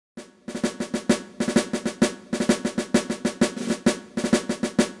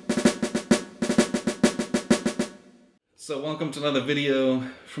So welcome to another video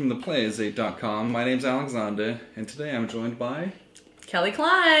from theplayersaid.com. My name's Alexander, and today I'm joined by... Kelly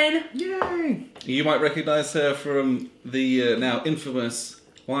Klein! Yay! You might recognize her from the now infamous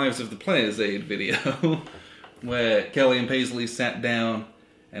Wives of the Player's Aid video, where Kelly and Paisley sat down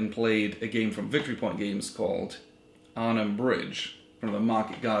and played a game from Victory Point Games called Arnhem Bridge, from the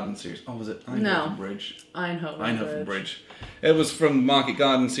Market Garden series. Oh, was it Eindhoven Bridge? Eindhoven Bridge. It was from Market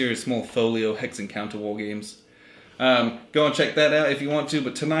Garden series, small folio, hex and counter war games. Go and check that out if you want to,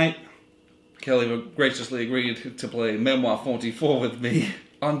 but tonight, Kelly graciously agreed to play Memoir 44 with me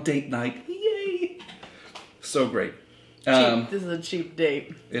on date night. Yay! So great. This is a cheap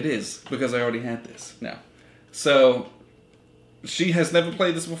date. It is, because I already had this. Now, so, she has never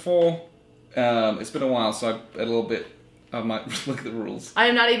played this before. It's been a while, so I might look at the rules. I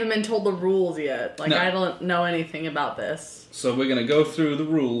have not even been told the rules yet. Like, No. I don't know anything about this. So we're going to go through the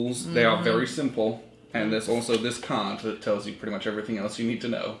rules. They are very simple. And there's also this card that tells you pretty much everything else you need to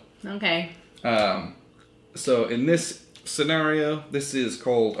know. Okay. So in this scenario, this is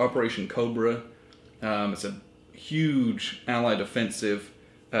called Operation Cobra. It's a huge Allied offensive.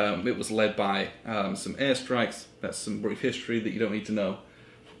 It was led by some airstrikes. That's some brief history that you don't need to know.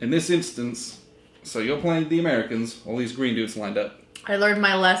 In this instance, so you're playing the Americans, all these green dudes lined up. I learned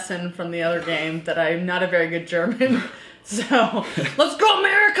my lesson from the other game that I'm not a very good German. So, let's go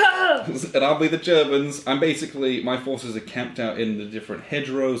America! And I'll be the Germans. My forces are camped out in the different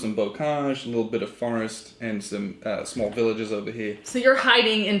hedgerows and bocage, a little bit of forest, and some small villages over here. So you're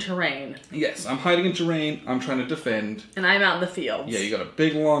hiding in terrain. Yes, I'm hiding in terrain, I'm trying to defend. And I'm out in the fields. Yeah, you got a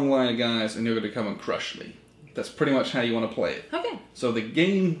big long line of guys, and you're going to come and crush me. That's pretty much how you want to play it. Okay. So the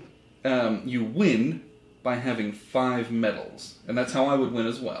game, you win by having 5 medals. And that's how I would win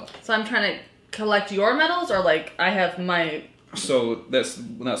as well. So I'm trying to collect your medals, or like I have my... So that's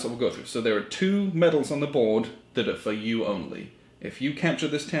what we'll go through. So there are 2 medals on the board that are for you only. If you capture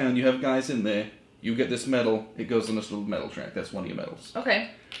this town, you have guys in there, you get this medal, it goes on this little medal track. That's one of your medals.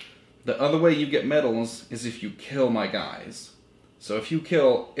 Okay. The other way you get medals is if you kill my guys. So if you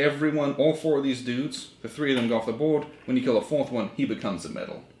kill everyone, all 4 of these dudes, the 3 of them go off the board. When you kill a 4th one, he becomes a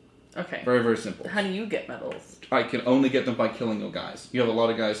medal. Okay. Very, very simple. How do you get medals? I can only get them by killing your guys. You have a lot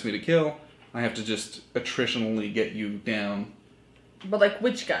of guys for me to kill. I have to just attritionally get you down. But like,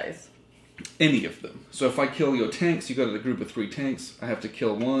 which guys? Any of them. So if I kill your tanks, you go to the group of 3 tanks. I have to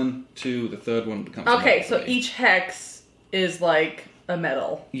kill 1, 2, the 3rd one becomes a Okay, medal so for me. each hex is like a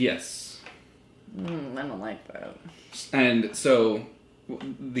medal. Yes. I don't like that. And so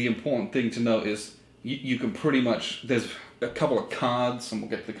the important thing to know is you can pretty much... There's a couple of cards, and we'll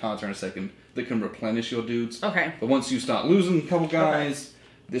get to the cards here in a second, that can replenish your dudes. Okay. But once you start losing a couple guys...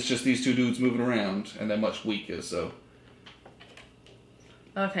 It's just these 2 dudes moving around, and they're much weaker, so...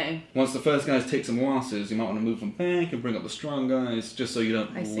 Okay. Once the first guys take some losses, you might want to move them back and bring up the strong guys, just so you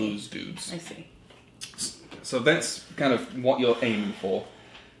don't lose dudes. I see. So that's kind of what you're aiming for.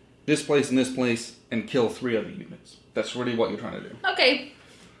 This place and this place, and kill 3 other units. That's really what you're trying to do. Okay.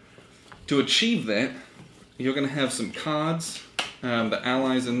 To achieve that, you're going to have some cards. The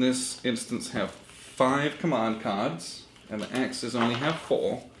allies in this instance have 5 command cards. And the Axis only have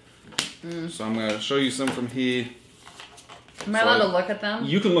 4. So I'm going to show you some from here. Am I allowed to look at them?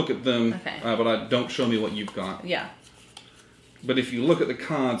 You can look at them, Okay. but don't show me what you've got. Yeah. But if you look at the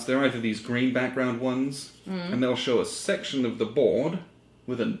cards, they're either these green background ones, and they'll show a section of the board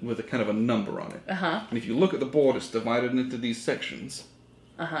with a kind of a number on it. Uh-huh. And if you look at the board, it's divided into these sections.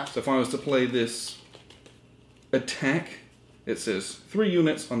 Uh-huh. So if I was to play this attack, it says 3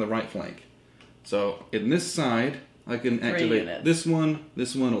 units on the right flank. So in this side... I can activate this one,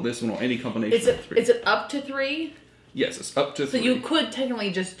 or this one, or any combination of 3. Is it up to 3? Yes, it's up to 3. So you could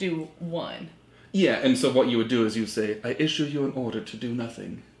technically just do 1. Yeah, and so what you would do is you'd say, I issue you an order to do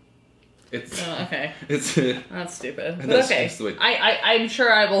nothing. It's... Oh, okay. It's... That's stupid. And But that's okay. just the way... I'm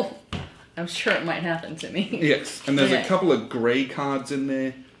sure I will... I'm sure it might happen to me. Yes, and there's Okay. a couple of grey cards in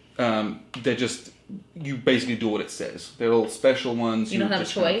there. They're just... You basically do what it says. They're all special ones. You don't have a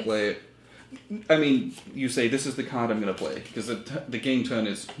just kinda choice? play it. I mean, you say, this is the card I'm going to play. Because the game turn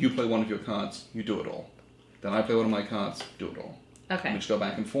is, you play one of your cards, you do it all. Then I play one of my cards, do it all. Okay. And we just go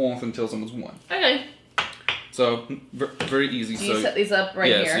back and forth until someone's won. Okay. So, very easy. So you set these up right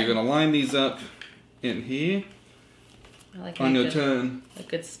here? Yeah, so you're going to line these up in here. I like On your turn. A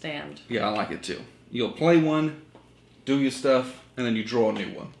good stand. Yeah, I like it too. You'll play one, do your stuff, and then you draw a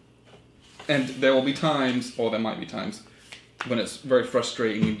new one. And there will be times, or there might be times, when it's very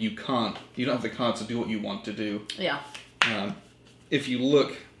frustrating and you don't have the cards to do what you want to do. Yeah. If you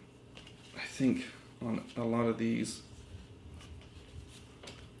look, I think on a lot of these,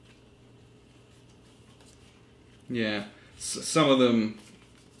 Yeah. some of them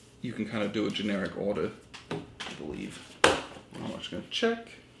you can kind of do a generic order, I believe. I'm just gonna check.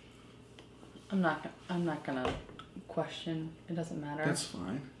 I'm not gonna question. It doesn't matter. That's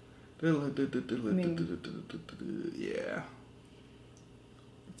fine. Yeah.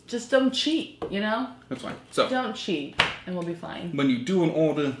 Just don't cheat, you know? That's fine. So don't cheat, and we'll be fine. when you do an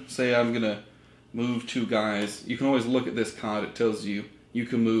order, say I'm gonna move 2 guys, you can always look at this card. It tells you you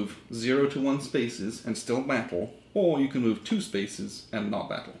can move 0 to 1 spaces and still battle, or you can move 2 spaces and not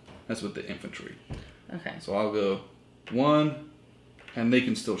battle. That's with the infantry. Okay. So I'll go 1, and they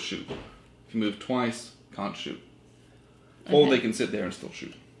can still shoot. If you move twice, can't shoot. Okay. Or they can sit there and still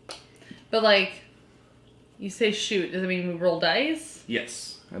shoot. But like, you say shoot, does it mean we roll dice?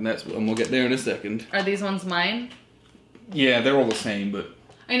 Yes, and we'll get there in a second. Are these ones mine? Yeah, they're all the same, but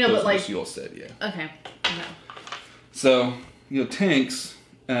I know, but like your set, yeah. Okay. So your tanks,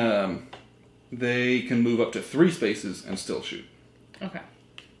 they can move up to 3 spaces and still shoot. Okay.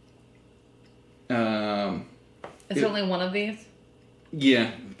 Is there only one of these?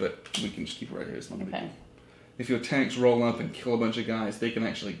 Yeah, but we can just keep it right here. It's not okay. If your tanks roll up and kill a bunch of guys, they can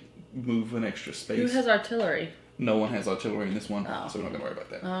actually move an extra space. Who has artillery? No one has artillery in this one, so we're not going to worry about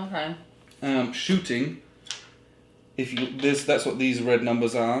that. Oh, okay. Shooting. That's what these red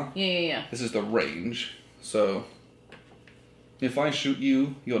numbers are. Yeah. This is the range. So if I shoot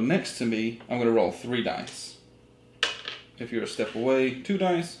you, you're next to me, I'm going to roll 3 dice. If you're a step away, 2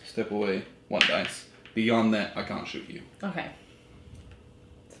 dice. Step away, 1 dice. Beyond that, I can't shoot you. Okay.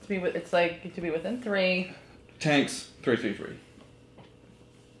 It's like to be within 3. Tanks, 3, 3, 3.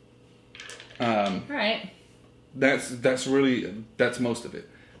 Alright. That's most of it.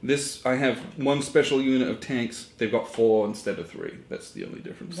 I have 1 special unit of tanks. They've got 4 instead of 3. That's the only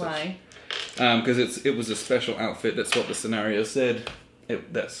difference. Why? Because it was a special outfit. That's what the scenario said.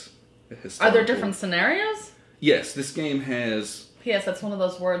 Are there different scenarios? Yes, this game has... P.S. That's one of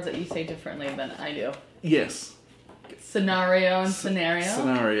those words that you say differently than I do. Yes. Scenario and scenario?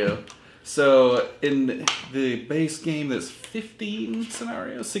 Scenario. So, in the base game, there's 15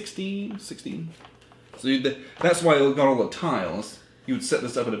 scenarios? 16? So that's why it got all the tiles. You would set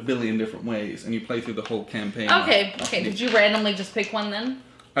this up in a billion different ways, and you play through the whole campaign. Okay. Did you randomly just pick one then?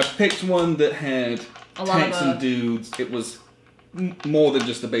 I picked one that had tanks and dudes. It was more than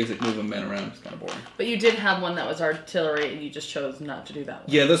just the basic moving men around. It's kind of boring. But you did have one that was artillery, and you just chose not to do that one.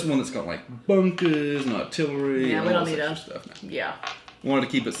 Yeah, this one that's got like bunkers and artillery. Yeah, and we all don't need stuff now. Yeah. Wanted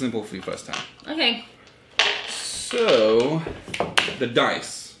to keep it simple for your first time. Okay. So, the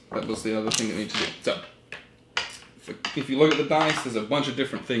dice. That was the other thing that we need to do. So, if you look at the dice, there's a bunch of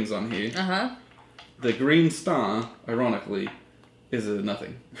different things on here. Uh-huh. The green star, ironically, is a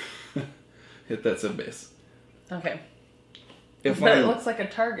nothing. That's a miss. Okay. But it looks like a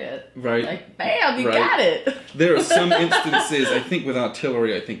target. Right. Like, bam, you got it. There are some instances, I think with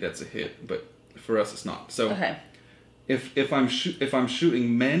artillery, I think that's a hit, but for us it's not. So okay. If I'm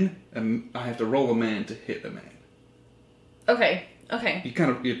shooting men, I have to roll a man to hit a man. Okay.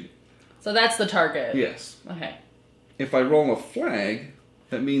 So that's the target. Yes. Okay. If I roll a flag,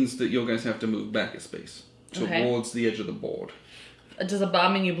 that means that you guys have to move back a space towards the edge of the board. Does a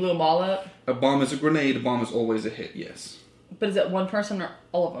bomb mean you blew them all up? A bomb is a grenade. A bomb is always a hit. Yes. But is it one person or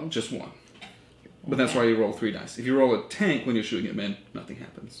all of them? Just one. But that's why you roll 3 dice. If you roll a tank when you're shooting at men, nothing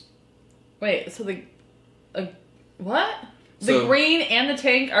happens. Wait, so what? The green and the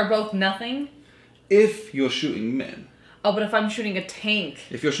tank are both nothing? If you're shooting men. Oh, but if I'm shooting a tank...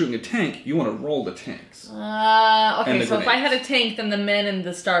 If you're shooting a tank, you want to roll the tanks. Okay, so if I had a tank, then the men and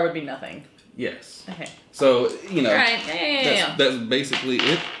the star would be nothing. Yes. Okay. So, Alright, that's basically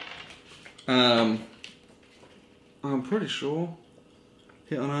it. I'm pretty sure.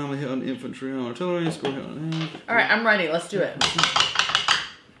 Hit on armor, hit on infantry, on artillery, score hit on... Alright, I'm ready. Let's do it.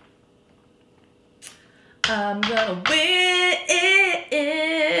 I'm gonna win!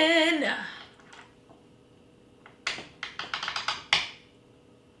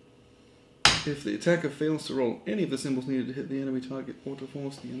 If the attacker fails to roll any of the symbols needed to hit the enemy target or to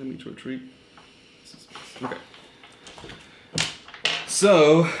force the enemy to retreat... Okay.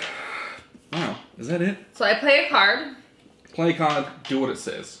 So... Wow, is that it? So I play a card. Play a card, do what it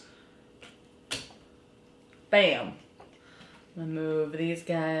says. Bam. I'm gonna move these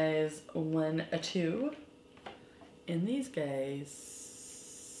guys 1, 2. And these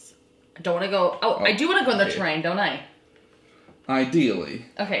guys... I don't want to go... Oh, I do want to go in the terrain, don't I? Ideally.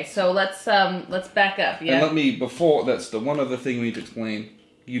 Okay, so let's back up, yeah? And that's the one other thing we need to explain.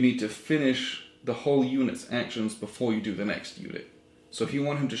 You need to finish the whole unit's actions before you do the next unit. So if you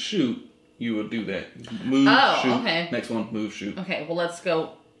want him to shoot, you would do that. Move, shoot. Okay. Next one, move, shoot. Okay, well let's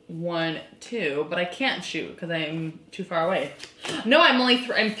go 1, 2, but I can't shoot because I'm too far away. No,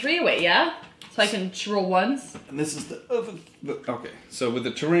 I'm 3 away, yeah? So I can roll once? And this is the other... Okay, so with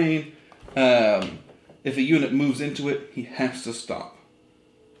the terrain, if a unit moves into it, he has to stop.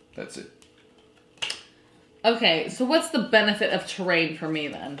 That's it. Okay, so what's the benefit of terrain for me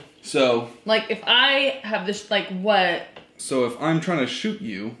then? So... Like, if I have this, like, what? So if I'm trying to shoot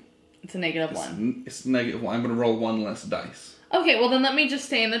you... It's a -1. It's -1. I'm going to roll 1 less dice. Okay, well then let me just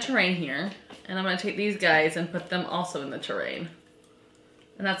stay in the terrain here. And I'm going to take these guys and put them also in the terrain.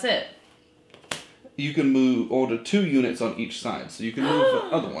 And that's it. You can order 2 units on each side, so you can move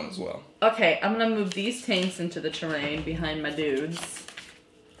the other one as well. Okay, I'm going to move these tanks into the terrain behind my dudes.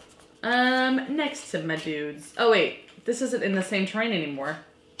 Next to my dudes. Oh wait, this isn't in the same terrain anymore.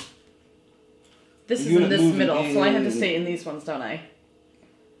 This is in this middle, so I have to stay in these ones, don't I?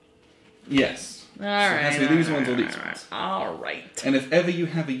 Yes. Alright. So it has to be these ones or these ones. Alright. And if ever you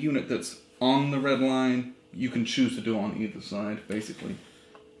have a unit that's on the red line, you can choose to do it on either side, basically.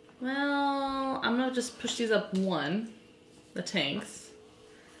 Well, I'm gonna just push these up 1, the tanks.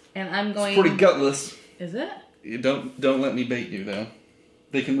 And I'm going... It's pretty gutless. Is it? You don't let me bait you, though.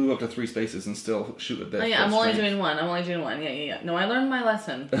 They can move up to 3 spaces and still shoot at death. Oh yeah, I'm only doing 1. Yeah. No, I learned my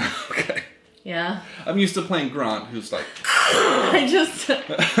lesson. Okay. Yeah. I'm used to playing Grant, who's like... I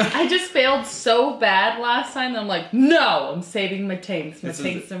just failed so bad last time that I'm like, no! I'm saving my tanks. My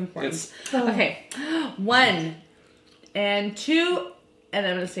tanks are important. Okay. 1 and 2, and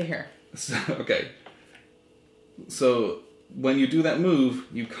I'm gonna stay here. Okay. So, when you do that move,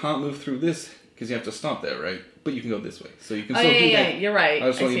 you can't move through this, because you have to stop there, right? But you can go this way. So you can still do that. You're right. I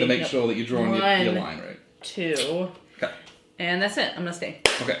just want you to make sure that you're drawing your line right. 2. Okay. And that's it. I'm gonna stay.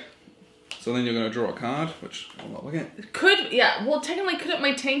 Okay. So then you're going to draw a card, which I'm not looking at. Well, technically, couldn't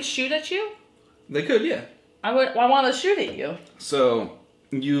my tanks shoot at you? They could, yeah. I want to shoot at you. So,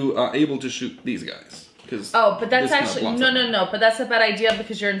 you are able to shoot these guys. But that's actually... No. But that's a bad idea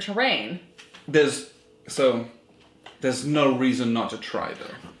because you're in terrain. There's no reason not to try,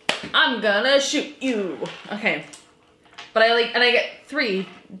 though. I'm gonna shoot you. Okay. But I get three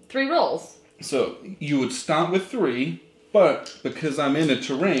rolls. So, you would start with 3... But, because I'm in a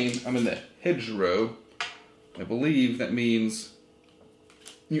terrain, I'm in the hedgerow, I believe that means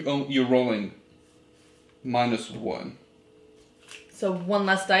you're rolling -1. So 1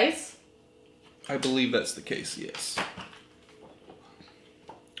 less dice? I believe that's the case, yes.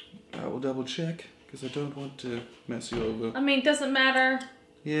 I will double check, because I don't want to mess you over. I mean, it doesn't matter.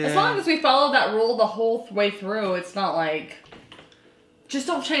 Yeah. As long as we follow that rule the whole way through, it's not like... Just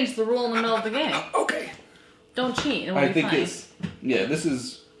don't change the rule in the middle of the game. Okay. Don't cheat. I think it's... Yeah, this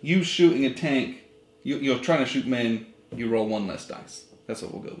is you shooting a tank. You're trying to shoot men. You roll 1 less dice. That's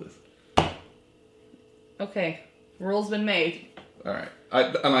what we'll go with. Okay. Rule's been made. Alright.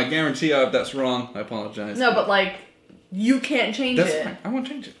 I guarantee you if that's wrong, I apologize. No, but like, you can't change it. That's fine. I won't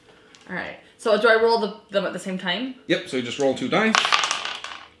change it. Alright. So do I roll them at the same time? Yep, so you just roll 2 dice.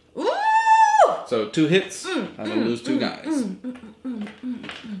 Ooh! So 2 hits, I'm going to lose 2 guys.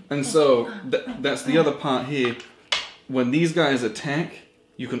 And so, that's the other part here. When these guys attack,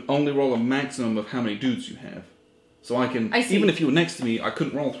 you can only roll a maximum of how many dudes you have. So I see. Even if you were next to me, I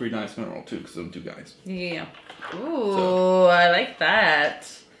couldn't roll 3 dice, I couldn't roll 2 because I'm 2 guys. Yeah. Ooh, I like that.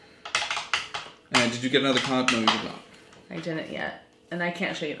 And did you get another card? No, you did not. I didn't yet. And I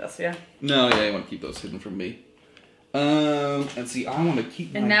can't show you this, yeah? No, yeah, you want to keep those hidden from me. And see, I want to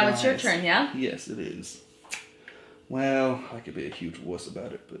keep my And now guys. it's your turn, yeah? Yes, it is. Well, I could be a huge wuss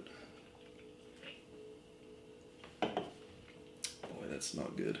about it, but... Boy, that's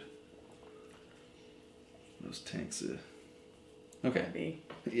not good. Those tanks are... Okay. Maybe.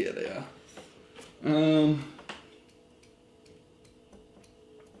 Yeah, they are.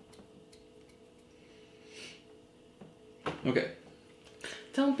 Okay.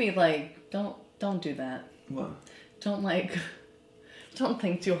 Don't be like, don't do that. What? Don't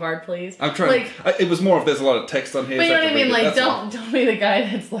think too hard, please. I'm trying. It was more if there's a lot of text on here. But you so know what I mean? Like, don't be the guy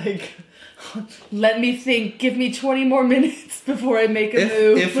that's like, let me think. Give me 20 more minutes before I make a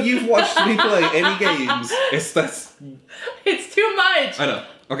move. If you've watched me play any games, it's too much. I know.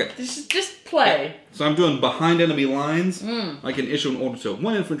 Okay. Just play. Yeah. So I'm doing behind enemy lines. I can issue an order to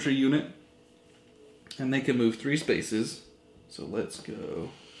 1 infantry unit, and they can move 3 spaces. So let's go.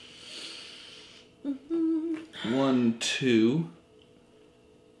 1, 2.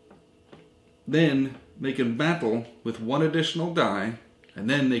 Then they can battle with 1 additional die, and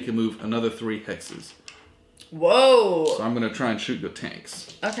then they can move another 3 hexes. Whoa! So I'm going to try and shoot your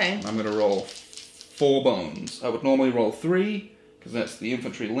tanks. Okay. I'm going to roll 4 bones. I would normally roll 3, because that's the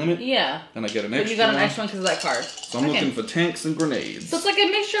infantry limit. Yeah. And I get an but extra you got an one. extra one because of that card. So I'm looking for tanks and grenades. So it's like a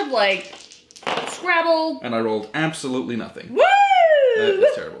mixture of like Scrabble. And I rolled absolutely nothing. Woo! That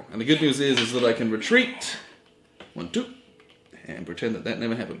was terrible. And the good news is that I can retreat. 1, 2. And pretend that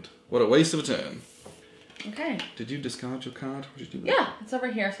never happened. What a waste of a turn. Okay. Did you discard your card? Or did you do that? Yeah, it's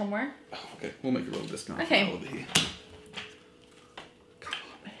over here somewhere. Oh, okay. We'll make a roll discard. Okay. Over here. Come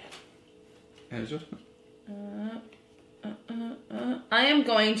on, man. How's yours? I am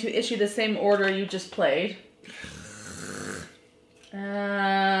going to issue the same order you just played.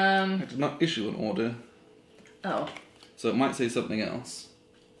 I did not issue an order. Oh. So it might say something else.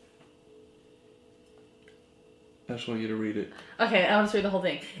 I just want you to read it. Okay, I'll just read the whole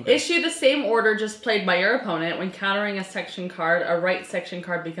thing. Okay. Issue the same order just played by your opponent. When countering a section card, a right section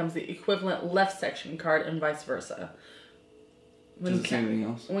card becomes the equivalent left section card and vice versa. Does it say anything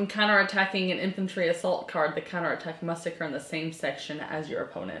else? When counterattacking an infantry assault card, the counterattack must occur in the same section as your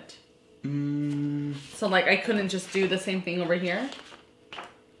opponent. So, like, I couldn't just do the same thing over here?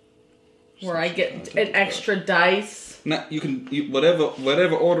 Where I get an extra dice? No,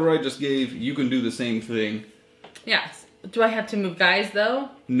 whatever order I just gave, you can do the same thing. Yes. Do I have to move guys, though?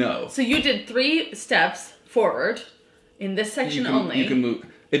 No. So you did 3 steps forward in this section only. You can move.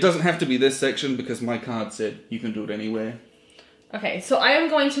 It doesn't have to be this section because my card said you can do it anyway. Okay, so I am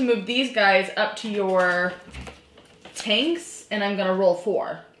going to move these guys up to your tanks, and I'm going to roll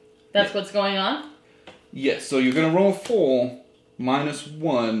 4. That's what's going on? Yes, so you're going to roll 4 minus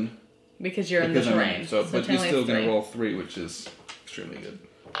 1. Because you're in the terrain. So but you're still going to 3. roll 3, which is extremely good.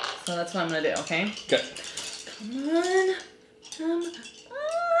 So that's what I'm going to do, okay? Okay. Come on. Come on.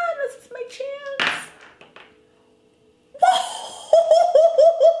 This is my chance.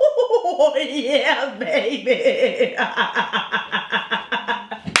 Oh, yeah, baby.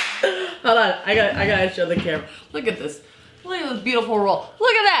 Hold on. I gotta show the camera. Look at this. Look at this beautiful roll.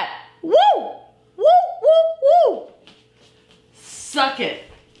 Look at that. Woo! Woo, woo, woo. Suck it.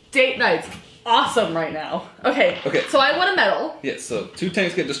 Date night's awesome right now. Okay. Okay. So I want a medal. Yes, so 2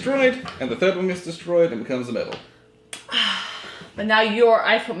 tanks get destroyed, and the third one gets destroyed and becomes a medal. But now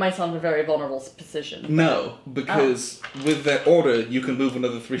I put myself in a very vulnerable position. No, because with that order, you can move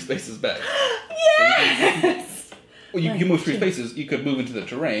another 3 spaces back. Yes! Well, you move 3 spaces, you could move into the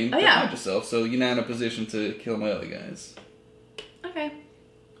terrain, yeah. yourself, so you're now in a position to kill my other guys. Okay.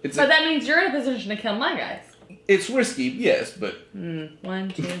 But that means you're in a position to kill my guys. It's risky, yes, but... 1,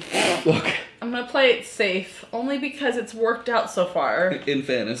 2, Look. I'm gonna play it safe, only because it's worked out so far. In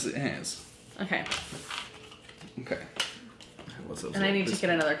fairness, it has. Okay. Okay. What's up? And I need to get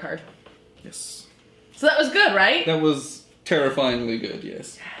another card. Yes. So that was good, right? That was terrifyingly good,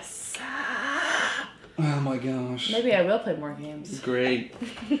 yes. Yes. Oh my gosh. Maybe I will play more games. Great.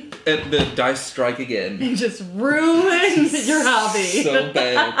 And the dice strike again. And just ruin your hobby. So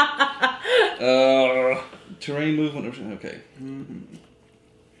bad. Terrain movement. Okay.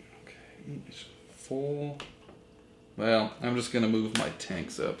 Okay. 4. Well, I'm just gonna move my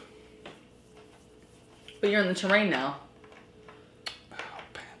tanks up. But you're in the terrain now. Oh,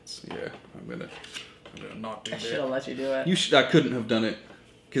 pants. Yeah, I'm gonna not do that. I should have let you do it. I couldn't have done it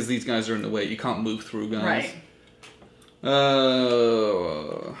because these guys are in the way. You can't move through, guys. Right.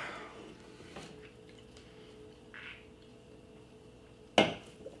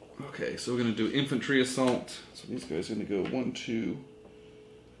 Okay, so we're gonna do infantry assault. So these guys are gonna go 1, 2,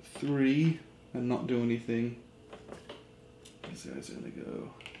 3, and not do anything. These guys are gonna go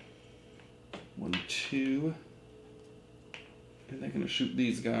 1, 2, and they're gonna shoot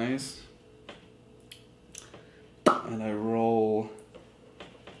these guys. And I roll.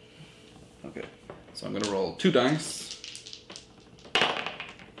 Okay, so I'm gonna roll 2 dice.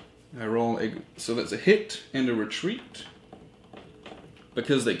 I roll so that's a hit and a retreat.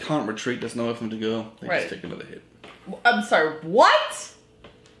 Because they can't retreat, there's nowhere for them to go. They just take another hit. I'm sorry, what?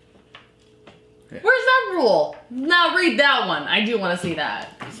 Yeah. Where's that rule? Now read that one. I do want to see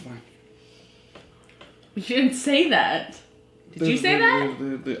that. That's fine. You didn't say that. Did you say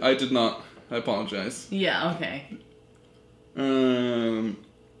that? I did not. I apologize. Yeah, okay. You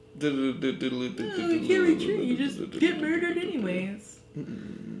can't retreat. You just get murdered anyways.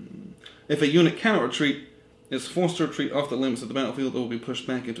 If a unit cannot retreat, it's forced to retreat off the limits of the battlefield or will be pushed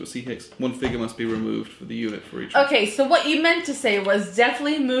back into a sea hex. 1 figure must be removed for the unit for each. Okay, so what you meant to say was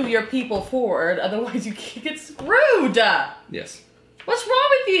definitely move your people forward, otherwise you get screwed. Yes. What's wrong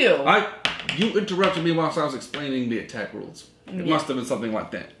with you? You interrupted me whilst I was explaining the attack rules. It must have been something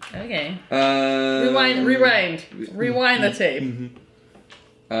like that. Okay. Rewind the tape. Mm-hmm.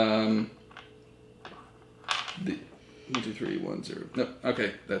 1, 2, 3, 1, 0. No,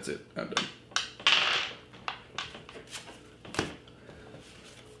 okay, that's it. I'm done.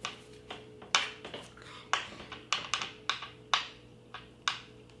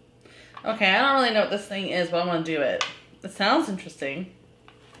 Okay, I don't really know what this thing is, but I want to do it. It sounds interesting.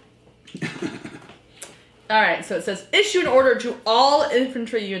 Alright, so it says, issue an order to all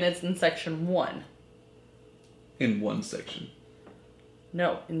infantry units in Section 1. In one section.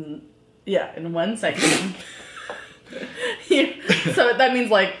 No, in one section. So that means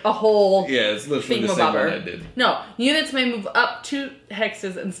like a whole it's literally the same one I did. No, units may move up 2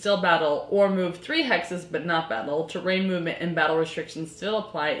 hexes and still battle, or move 3 hexes but not battle. Terrain movement and battle restrictions still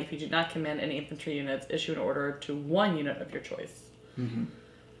apply if you do not command any infantry units. Issue an order to 1 unit of your choice. Mm-hmm.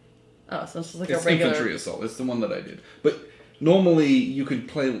 Oh, so it's just like it's a regular infantry assault. It's the one that I did. But normally you can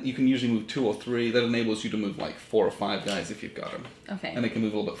usually move 2 or 3. That enables you to move like 4 or 5 guys if you've got them. Okay. And they can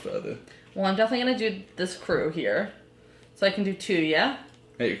move a little bit further. Well, I'm definitely gonna do this crew here. So I can do 2, yeah?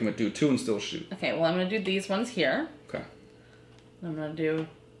 Yeah, you can do 2 and still shoot. Okay, well I'm going to do these ones here. Okay. I'm going to do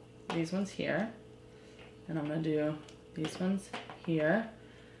these ones here. And I'm going to do these ones here.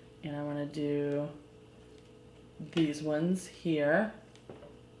 And I'm going to do these ones here.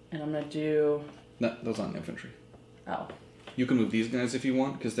 And I'm going to do... No, those aren't infantry. Oh. You can move these guys if you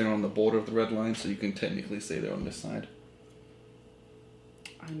want, because they're on the border of the red line, so you can technically say they're on this side.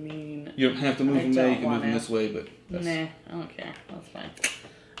 I mean... You don't have to move them there, you can move them this way, but... Nah, I don't care. That's fine.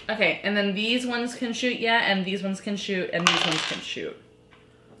 Okay, and then these ones can shoot, yeah, and these ones can shoot, and these ones can shoot.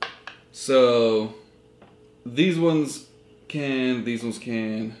 So... These ones can... These ones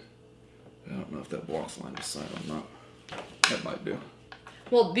can... I don't know if that blocks line of sight or not. That might do.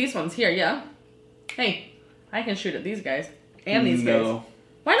 Well, these ones here, yeah. Hey, I can shoot at these guys. And these guys.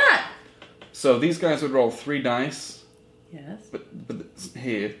 Why not? So these guys would roll 3 dice. Yes. But it's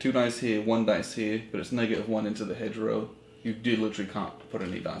here, 2 dice here, 1 dice here, but it's -1 into the hedgerow. You literally can't put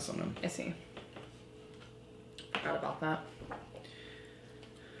any dice on them. I see. Forgot about that.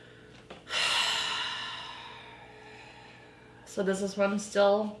 So this is one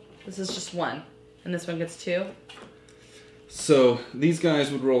still. This is just 1, and this one gets 2. So these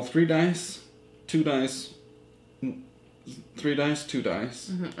guys would roll 3 dice, 2 dice, 3 dice, 2 dice.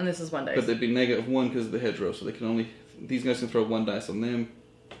 Mm-hmm. And this is 1 dice. But they'd be -1 because of the hedgerow, so they can only... These guys can throw 1 dice on them.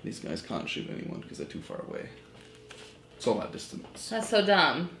 These guys can't shoot anyone because they're too far away. It's all that distance. That's so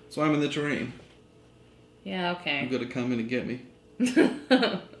dumb. So I'm in the terrain. Yeah, okay. You gotta come in and get me.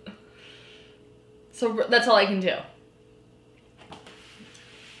 So that's all I can do.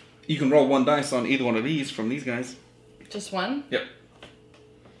 You can roll 1 dice on either one of these from these guys. Just 1? Yep.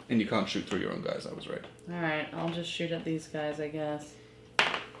 And you can't shoot through your own guys, I was right. Alright, I'll just shoot at these guys, I guess.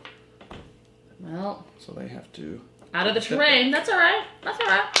 Well. So they have to... Out of the terrain. That's alright. That's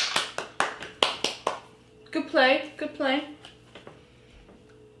alright. Good play. Good play.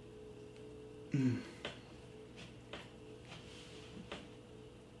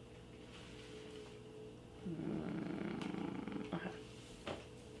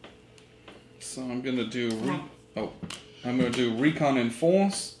 So I'm gonna do I'm gonna do recon and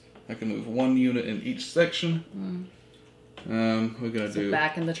force. I can move 1 unit in each section. We're gonna do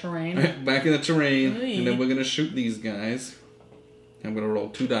back in the terrain. back in the terrain, and then we're gonna shoot these guys. I'm gonna roll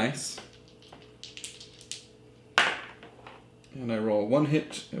 2 dice, and I roll 1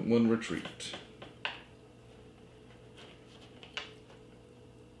 hit and 1 retreat.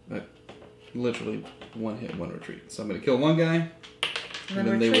 That literally 1 hit, 1 retreat. So I'm gonna kill 1 guy, and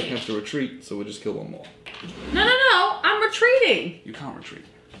then they would have to retreat. So we'll just kill 1 more. No! I'm retreating. You can't retreat.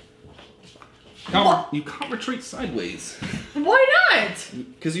 You can't retreat sideways. Why not?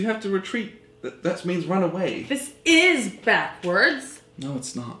 Because you have to retreat. That means run away. This is backwards. No,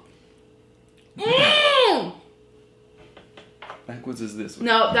 it's not. Backwards is this way.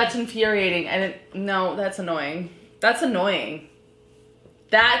 No, that's infuriating. No, that's annoying. That's annoying.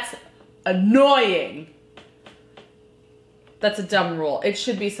 That's annoying. That's a dumb rule. It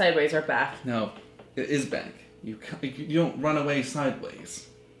should be sideways or back. No, it is back. You don't run away sideways.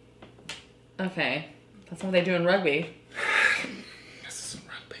 Okay. That's what they do in rugby. This isn't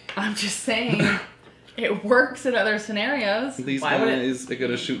rugby. I'm just saying. It works in other scenarios. These guys are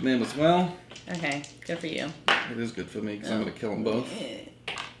going to shoot them as well. Okay, good for you. It is good for me because I'm going to kill them both.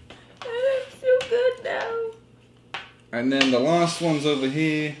 I feel good now. And then the last one's over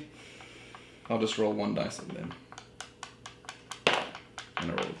here. I'll just roll 1 dice on them.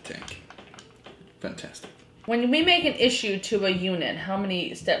 And I roll a tank. Fantastic. When we make an issue to a unit, how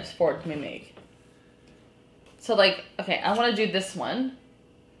many steps forward can we make? So, like, okay, I want to do this one.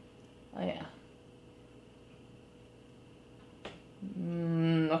 Oh, yeah.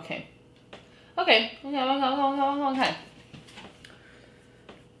 Okay. Okay.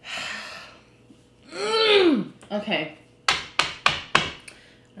 Okay.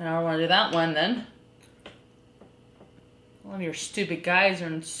 And I want to do that one then. All of your stupid guys are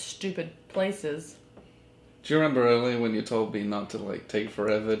in stupid places. Do you remember earlier when you told me not to, like, take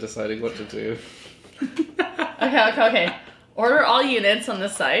forever deciding what to do? Okay. Order all units on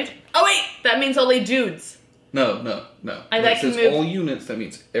this side. Oh, wait! That means only dudes. No. When it says move... all units, that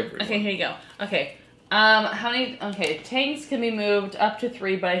means everyone. Okay, here you go. Okay. How many... Okay, tanks can be moved up to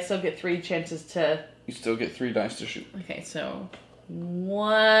 3, but I still get 3 chances to... You still get 3 dice to shoot. Okay, so...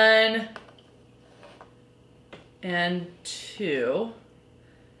 1... and 2...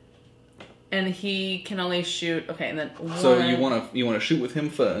 And he can only shoot... Okay, and then 1... So you want to shoot with him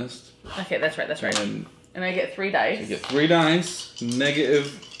first. Okay, that's right. And I get 3 dice. So you get 3 dice,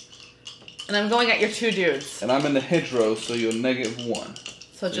 negative... And I'm going at your 2 dudes. And I'm in the hedgerow, so you're -1.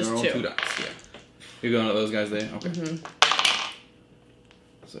 So just you're 2. 2 dice, yeah. You're going at those guys there? Okay. Mm-hmm.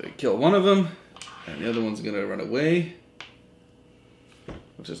 So you kill one of them, and the other one's going to run away.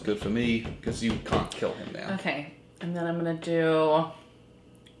 Which is good for me, because you can't kill him now. Okay, and then I'm going to do...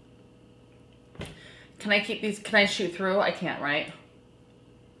 Can I keep these... Can I shoot through? I can't, right?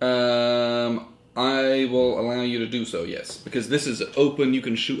 I will allow you to do so, yes. Because this is open, you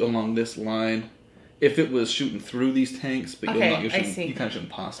can shoot along this line. If it was shooting through these tanks, but you're shooting, you kind of shooting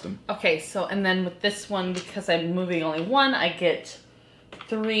past them. Okay, so, and then with this one, because I'm moving only 1, I get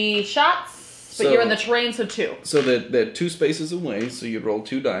 3 shots, but you're in the terrain, so 2. So they're 2 spaces away, so you roll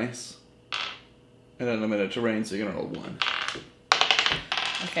 2 dice. And then I'm in a terrain, so you're going to roll 1.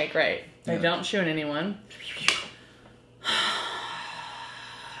 Okay, great. I don't shoot anyone.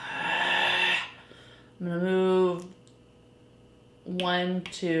 I'm going to move 1,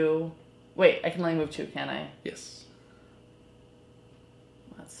 2... Wait, I can only move 2, can't I? Yes.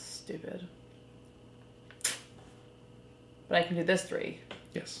 That's stupid. But I can do this 3.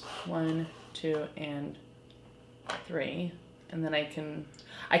 Yes. 1, 2, and 3. And then I can...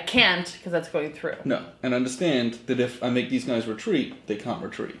 I can't, because that's going through. No, and understand that if I make these guys retreat, they can't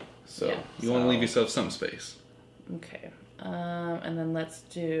retreat. So you want to leave yourself some space. Okay. And then let's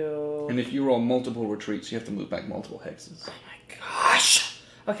do... And if you roll multiple retreats, you have to move back multiple hexes. Oh my gosh!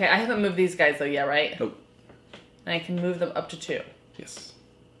 Okay, I haven't moved these guys though yet, right? Nope. And I can move them up to 2. Yes.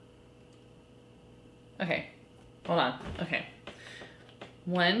 Okay. Hold on. Okay.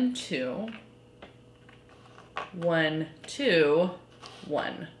 1, 2. 1, 2,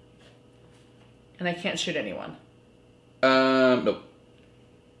 1. And I can't shoot anyone. Nope.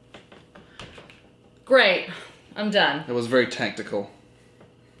 Great. I'm done. It was very tactical.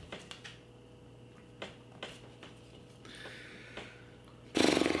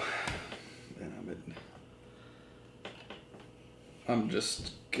 I'm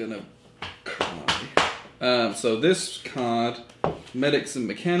just gonna cry. So this card, Medics and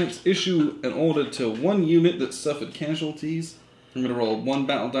Mechanics, issue an order to 1 unit that suffered casualties. I'm gonna roll 1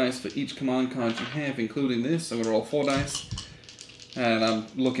 battle dice for each command card you have, including this. I'm gonna roll 4 dice. And I'm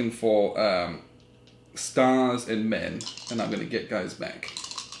looking for stars and men, and I'm gonna get guys back.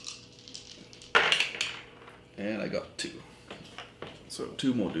 And I got 2. So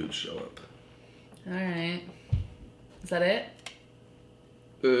 2 more dudes show up. Alright. Is that it?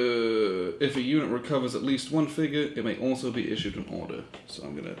 If a unit recovers at least 1 figure, it may also be issued an order. So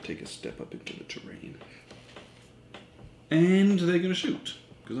I'm gonna take a step up into the terrain. And they're gonna shoot,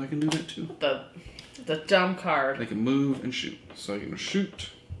 because I can do that too. The dumb card. They can move and shoot. So you're gonna shoot.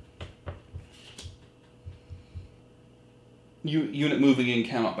 Unit moving in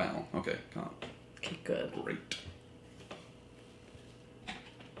cannot battle. Okay, can't. Okay, good. Great.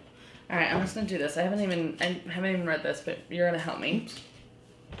 Alright, I'm just gonna do this. I haven't even read this, but you're gonna help me.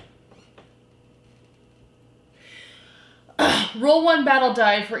 Roll 1 battle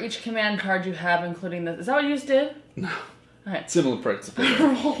die for each command card you have, including this. Is that what you just did? No. Okay. Similar principle.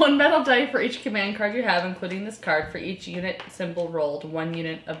 Roll 1 battle die for each command card you have, including this card. For each unit symbol rolled, 1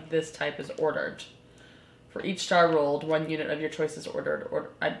 unit of this type is ordered. For each star rolled, 1 unit of your choice is ordered.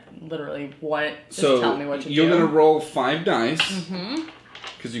 I literally what? Just tell me what to do. So you're gonna roll 5 dice. Mm-hmm.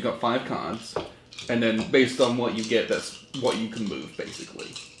 Because you got 5 cards, and then based on what you get, that's what you can move,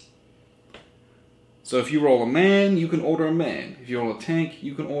 basically. So if you roll a man, you can order a man. If you roll a tank,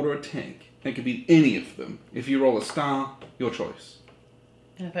 you can order a tank. It could be any of them. If you roll a star, your choice.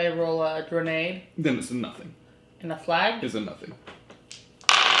 And if I roll a grenade? Then it's a nothing. And a flag? It's a nothing.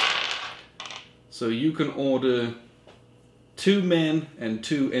 So you can order 2 men and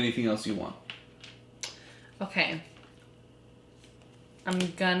 2 anything else you want. Okay. I'm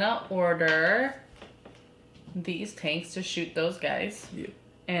gonna order these tanks to shoot those guys. Yeah.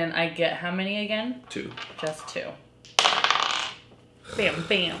 And I get how many again? 2. Just 2. Bam,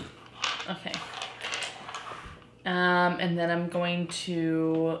 bam. Okay. And then I'm going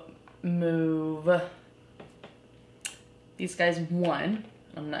to move these guys 1.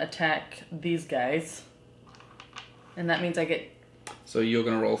 I'm going to attack these guys. And that means I get... So you're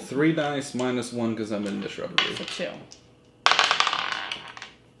going to roll 3 dice minus 1 because I'm in the shrubbery. So 2.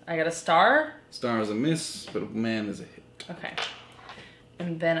 I got a star. Star is a miss, but a man is a hit. Okay.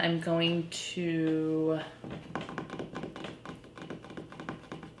 And then I'm going to...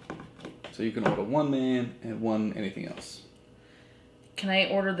 So you can order 1 man and 1 anything else. Can I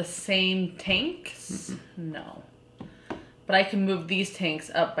order the same tanks? No. But I can move these tanks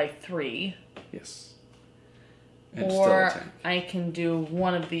up by 3. Yes. And or still attack. I can do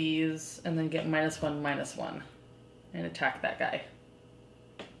one of these and then get -1/-1 and attack that guy.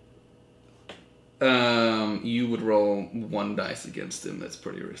 You would roll 1 dice against him. That's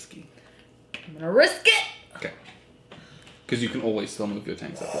pretty risky. I'm gonna risk it! Okay. Because you can always still move your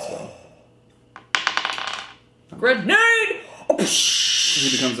tanks up as well. Grenade!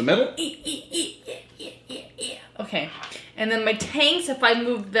 He becomes a metal. Okay. And then my tanks, if I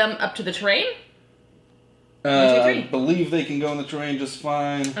move them up to the terrain? 1, 2, 3. I believe they can go in the terrain just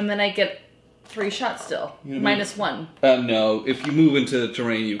fine. And then I get 3 shots still. -1. No, if you move into the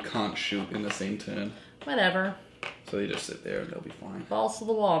terrain, you can't shoot in the same turn. Whatever. So they just sit there and they'll be fine. Balls to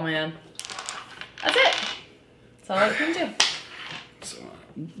the wall, man. That's it. That's all I can do. So,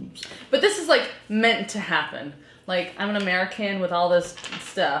 oops. But this is like meant to happen. Like, I'm an American with all this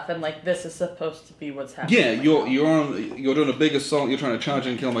stuff, and like this is supposed to be what's happening. Yeah, you're doing a big assault. You're trying to charge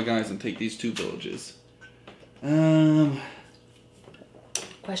and kill my guys and take these 2 villages.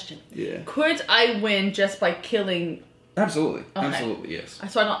 Question. Yeah. Could I win just by killing? Absolutely. Okay. Absolutely, yes.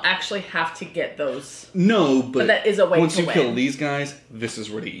 So I don't actually have to get those. No, but that is a way once to you win. kill these guys, this is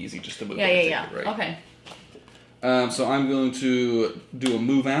really easy just to move. Yeah. Right? Okay. So I'm going to do a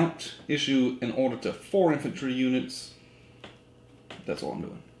move out, issue an order to 4 infantry units. That's all I'm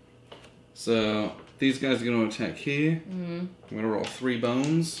doing. So these guys are going to attack here. I'm going to roll 3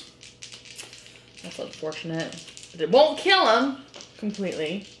 bones. That's unfortunate. But it won't kill him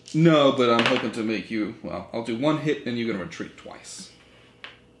completely. No, but I'm hoping to make you... Well, I'll do 1 hit, and you're going to retreat twice.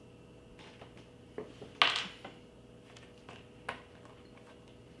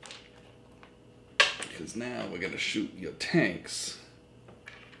 Because now we're going to shoot your tanks.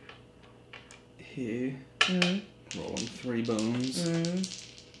 Here. Rolling 3 bones.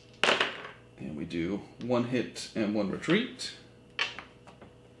 And we do 1 hit and 1 retreat.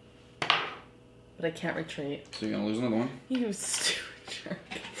 But I can't retreat. So you're going to lose another one. You stupid jerk.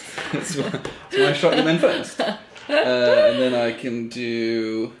 That's why I shot the men first. And then I can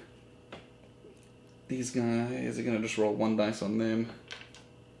do... These guys are going to just roll 1 dice on them.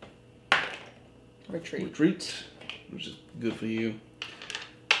 Retreat, which is good for you.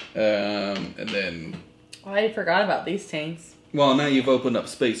 And then... Oh, I forgot about these tanks. Well, now you've opened up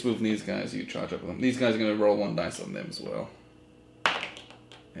space moving these guys, you charge up with them. These guys are going to roll 1 dice on them as well.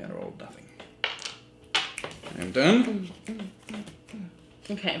 And roll nothing. I'm done.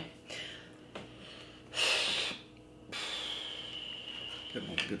 Okay. Getting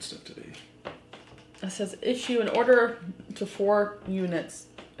all the good stuff today. It says issue an order to 4 units.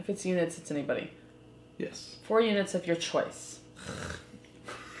 If it's units, it's anybody. Yes. 4 units of your choice.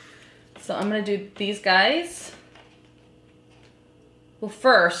 So I'm going to do these guys. Well,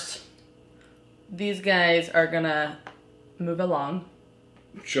 first, these guys are going to move along.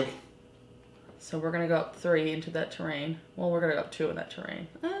 Sure. So we're going to go up 3 into that terrain. Well, we're going to go up 2 in that terrain.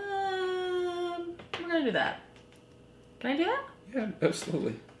 We're going to do that. Can I do that? Yeah,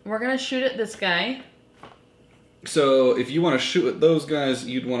 absolutely. We're going to shoot at this guy. So if you want to shoot at those guys,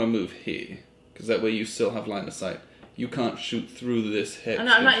 you'd want to move here. Because that way you still have line of sight. You can't shoot through this hex.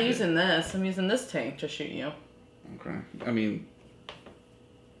 I'm not using this. I'm using this tank to shoot you. Okay. I mean,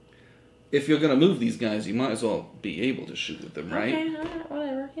 if you're going to move these guys, you might as well be able to shoot with them, right? Okay, alright,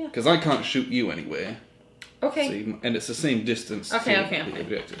 whatever, yeah. Because I can't shoot you anywhere. Okay. So and it's the same distance Okay. the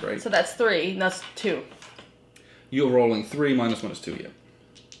objective, right? So that's 3, and that's 2. You're rolling 3 minus 1 is 2, yeah.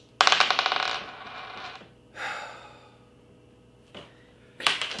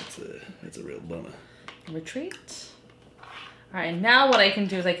 That's a real bummer. Retreat. Alright, now what I can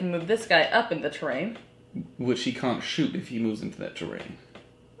do is I can move this guy up in the terrain. Which he can't shoot if he moves into that terrain.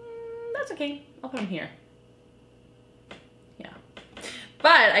 That's okay. I'll put him here. Yeah.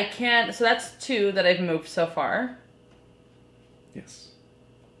 But I can't... So that's 2 that I've moved so far. Yes.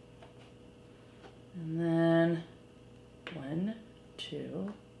 And then... 1,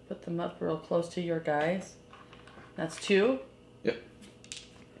 2... Put them up real close to your guys. That's 2. Yep.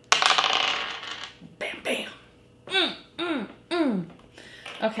 Bam, bam.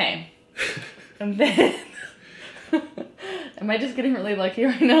 Okay. And then... Am I just getting really lucky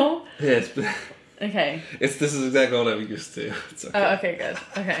right now? Yeah, Okay. This is exactly what I'm used to. It's okay. Oh, okay, good.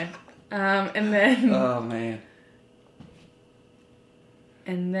 Okay. And then... Oh, man.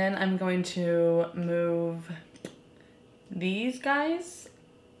 And then I'm going to move these guys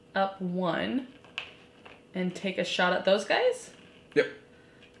up 1 and take a shot at those guys. Yep.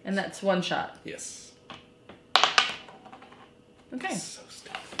 And that's 1 shot. Yes. Okay. So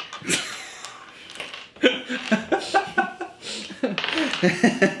stupid.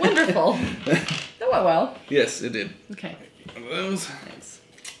 Wonderful. That went well. Yes, it did. Okay. One of those. Nice.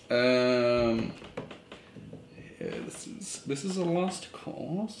 Yeah, this is a lost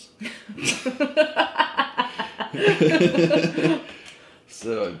cause.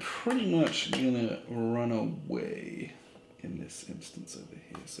 So I'm pretty much gonna run away in this instance over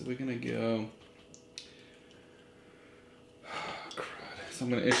here. So we're gonna go. Oh, crud. So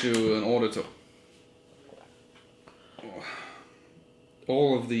I'm gonna issue an order to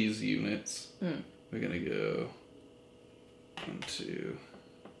all of these units. We're gonna go 1, 2.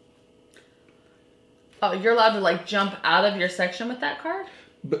 Oh, you're allowed to like jump out of your section with that card?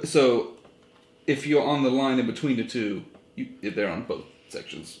 But so, if you're on the line in between the two, they're on both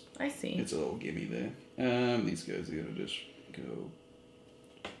sections. I see. It's a little gimme there. These guys are gonna just go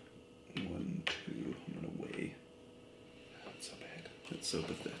 1, 2, run away. That's so bad. That's so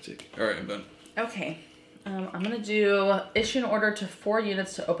pathetic. All right, I'm done. Okay. I'm gonna issue an order to 4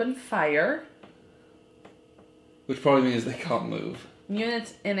 units to open fire. Which probably means they can't move.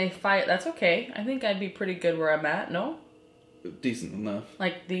 Units in a fire. That's okay. I think I'd be pretty good where I'm at. No. Decent enough.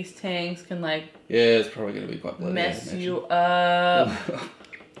 Like these tanks can like. Yeah, it's probably gonna be quite bloody. Mess you up.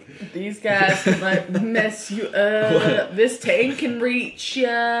 These guys can like mess you up. This tank can reach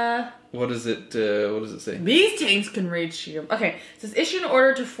ya. What does it say? These tanks can reach you. Okay, it says issue an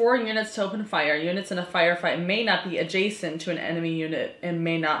order to 4 units to open fire. Units in a firefight may not be adjacent to an enemy unit and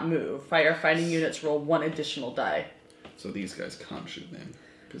may not move. Firefighting units roll 1 additional die. So these guys can't shoot them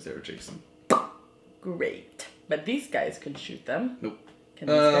because they're adjacent. Great. But these guys can shoot them. Nope. Can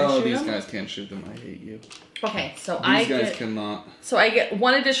these guys shoot these them? guys can't shoot them. I hate you. Okay, so these guys cannot. So I get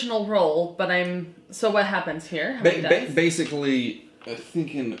 1 additional roll, but so what happens here? How many dice? Basically, I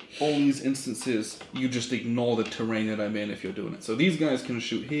think in all these instances, you just ignore the terrain that I'm in if you're doing it. So these guys can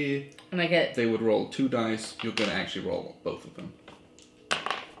shoot here. And I get... They would roll 2 dice. You're going to actually roll both of them.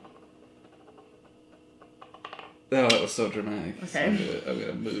 Oh, that was so dramatic. Okay. So I'm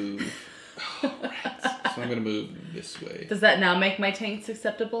gonna move. Oh, rats. So I'm going to move this way. Does that now make my tanks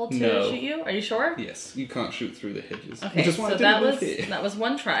acceptable to shoot you? Are you sure? Yes. You can't shoot through the hedges. Okay, so that was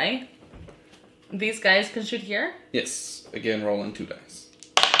 1 try. These guys can shoot here? Yes. Again, rolling 2 dice.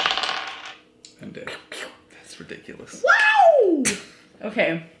 I'm dead. That's ridiculous. Wow!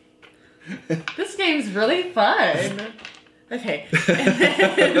 Okay. This game's really fun. Okay.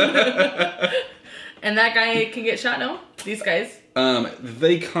 And that guy can get shot, no? These guys?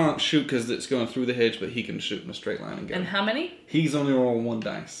 They can't shoot because it's going through the hedge, but he can shoot in a straight line and go. And how many? He's only rolling 1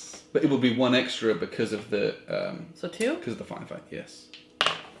 dice. But it will be 1 extra because of the... so 2? Because of the firefight, yes.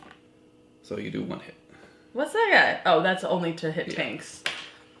 So you do 1 hit. What's that guy? Oh, that's only to hit tanks.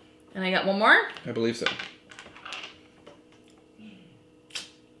 And I got 1 more? I believe so.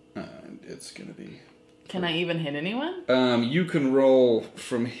 And it's going to be... Can I even hit anyone? You can roll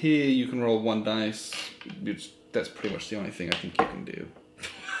from here. You can roll 1 dice. That's pretty much the only thing I think you can do.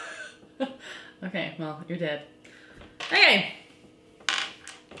 Okay, well, you're dead. Okay.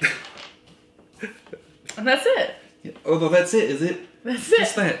 And that's it. Yeah. Although that's it, is it? That's it.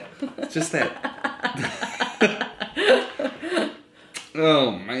 Just that. Just that.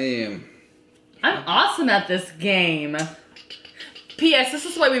 Oh, man. I'm awesome at this game. P.S. This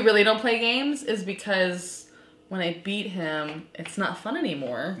is why we really don't play games, is because when I beat him, it's not fun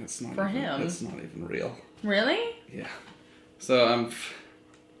anymore for him. It's not even real. Really? Yeah. So I'm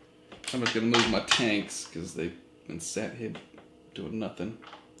just gonna move my tanks because they've been sat here doing nothing.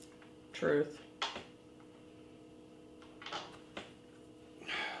 Truth.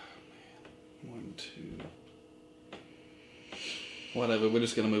 Man. 1, 2. Whatever. We're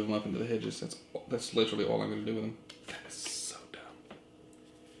just gonna move them up into the hedges. That's literally all I'm gonna do with them. That is so dumb.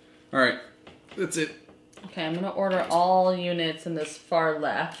 All right. That's it. Okay, I'm gonna order all units in this far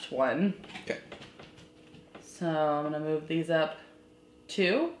left one. Okay. So I'm gonna move these up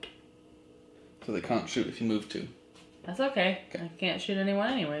 2. So they can't shoot if you move 2. That's okay. I can't shoot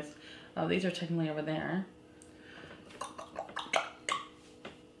anyone anyways. Oh, these are technically over there.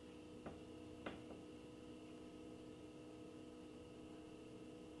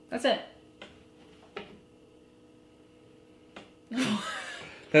 That's it.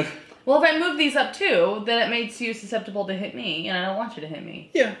 Well, if I move these up too, then it makes you susceptible to hit me, and I don't want you to hit me.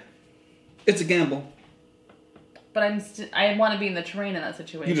 Yeah. It's a gamble. But I want to be in the terrain in that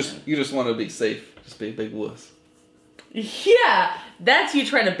situation. You just want to be safe. Just be a big wuss. Yeah, that's you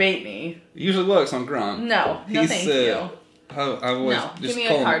trying to bait me. It usually works on Grant. No, thank you. I've always give me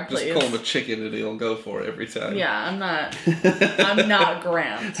a card, please. Just call him a chicken and he'll go for it every time. Yeah, I'm not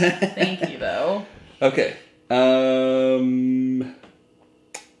Grant. Thank you though. Okay.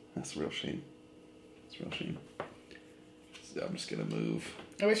 That's a real shame. So I'm just gonna move.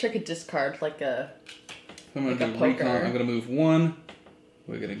 I wish I could discard like a. I'm gonna do recon. I'm gonna move 1.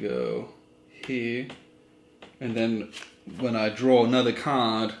 We're gonna go here, and then when I draw another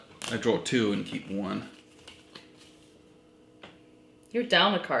card, I draw 2 and keep 1. You're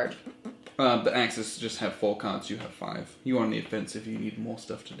down a card. The Axis just have 4 cards. You have 5. You are on the offensive. You need more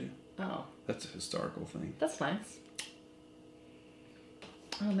stuff to do. Oh. That's a historical thing. That's nice.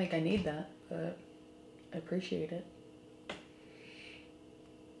 I don't think I need that, but I appreciate it.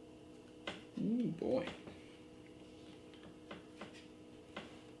 Ooh, boy.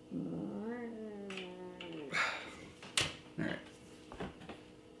 Alright.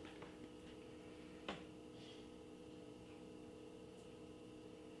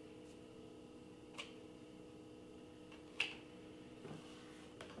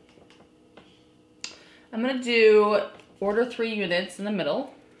 I'm going to do order 3 units in the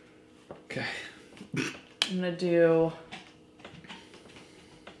middle. Okay. I'm going to do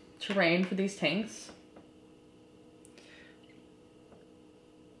terrain for these tanks.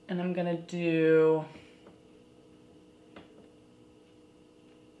 And I'm going to do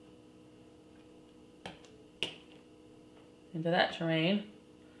into that terrain.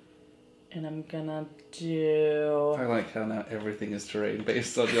 And I'm going to do... I like how now everything is terrain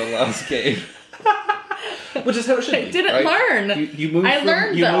based on your last game. Which is how it should be. I didn't right? learn. You moved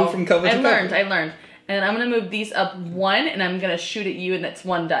from cover to cover. I learned. And I'm going to move these up 1, and I'm going to shoot at you, and that's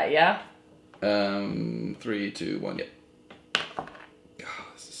 1 die, yeah? 3, 2, 1, yeah. God,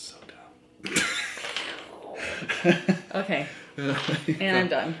 this is so dumb. Okay. And I'm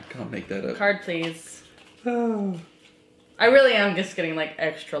done. Can't make that up. Card, please. I really am just getting, like,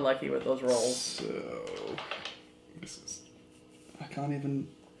 extra lucky with those rolls. So, this is... I can't even...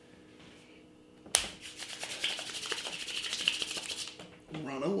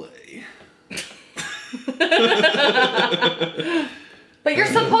 Run away. But you're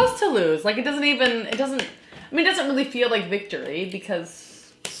supposed to lose. Like, it doesn't really feel like victory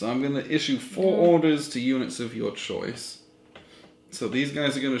because... So I'm going to issue 4 orders to units of your choice. So these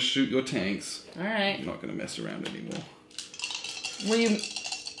guys are going to shoot your tanks. Alright. I'm not going to mess around anymore. Were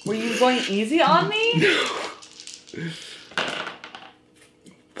you going easy on me?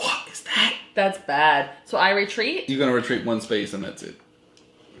 What is that? That's bad. So I retreat? You're going to retreat 1 space and that's it.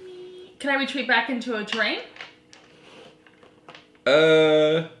 Can I retreat back into a terrain?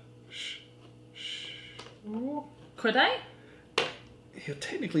 Could I? You're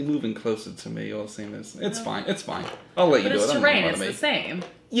technically moving closer to me or seeing this. It's fine. It's fine. I'll let you do it. But it's terrain. It's the same.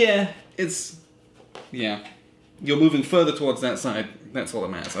 Yeah. Yeah. You're moving further towards that side. That's all that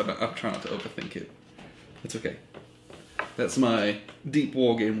matters. I'm trying not to overthink it. It's okay. That's my deep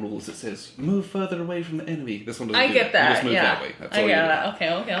war game rules. It says move further away from the enemy. This one doesn't. I get that. You just move that way. That's all I you get do. that. Okay.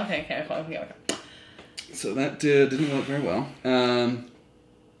 So that didn't work very well.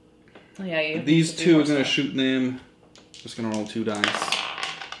 Yeah. These 2 are going to shoot them. Just going to roll 2 dice,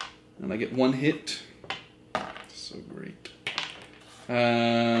 and I get 1 hit. So great.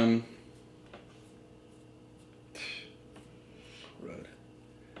 Right.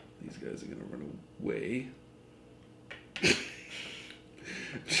 These guys are going to run away.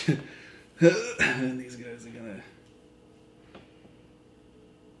 And these guys are gonna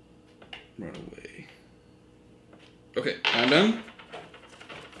run away. Okay, I'm done.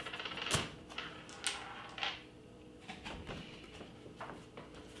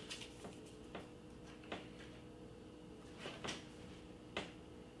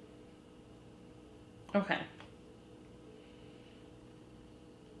 Okay.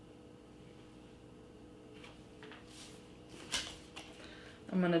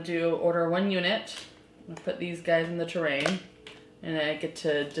 I'm going to do order 1 unit. I'll put these guys in the terrain. And I get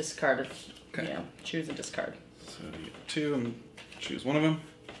to discard it. Okay. Yeah, choose a discard. So you get 2 and choose one of them.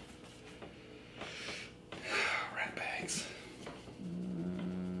 Rat bags.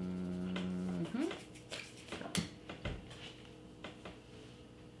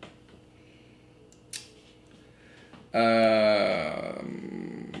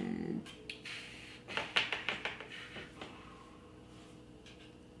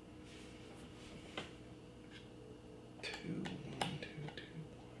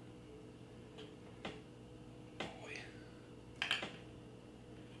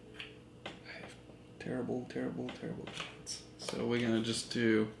 Terrible, terrible, terrible chance. So we're gonna just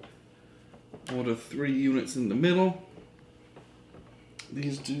do order 3 units in the middle.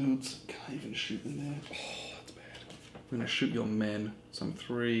 These dudes can't even shoot in there. Oh, that's bad. I'm gonna shoot your men. So I'm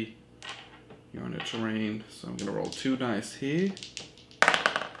 3. You're on a terrain. So I'm gonna roll 2 dice here.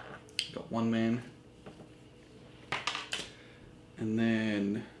 Got 1 man. And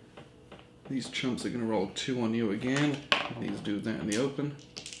then these chumps are gonna roll 2 on you again. These dudes out in the open.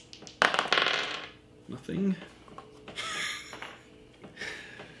 Nothing.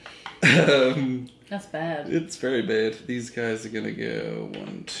 That's bad. It's very bad. These guys are gonna go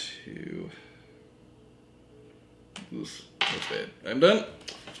 1, 2. Oof, that's bad. I'm done.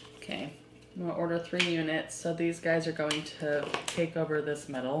 Okay. I'm gonna order 3 units, so these guys are going to take over this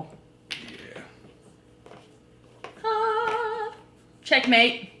metal. Yeah. Ah,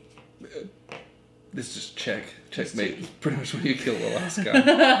 checkmate. This is checkmate. Pretty much when you kill the last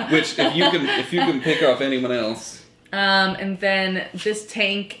guy. Which, if you can pick off anyone else. And then this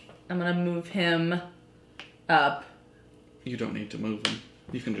tank, I'm gonna move him up. You don't need to move him.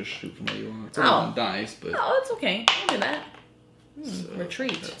 You can just shoot from where you are. It's only 1 dice, but. Oh, it's okay. I'll do that. So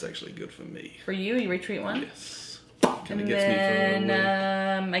Retreat. That's actually good for me. For you retreat 1. Yes. Kind of gets me further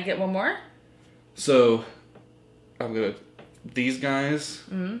away. I get 1 more. So, I'm gonna. These guys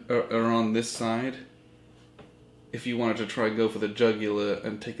are on this side. If you wanted to try go for the jugular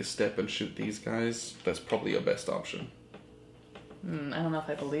and take a step and shoot these guys, that's probably your best option. I don't know if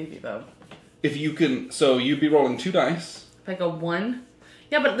I believe you though. If you can, so you'd be rolling 2 dice. If I go 1,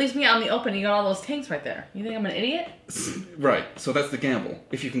 yeah, but it leaves me out in the open. You got all those tanks right there. You think I'm an idiot? Right. So that's the gamble.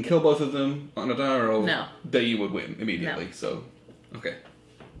 If you can kill both of them on a die roll, then you would win immediately. No. So, okay.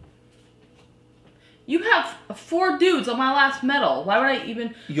 You have 4 dudes on my last medal. Why would I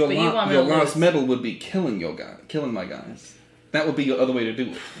even? Your last medal would be killing my guys. That would be your other way to do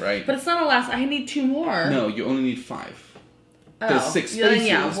it, right? But it's not a last. I need 2 more. No, you only need 5. Oh. There's 6 spaces.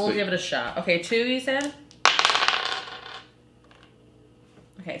 Yeah, we'll give it a shot. Okay, 2 you said?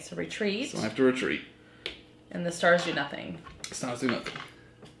 Okay, so retreat. So I have to retreat. And the stars do nothing. Stars do nothing.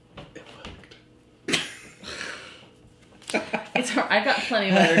 It worked. It's hard. I got plenty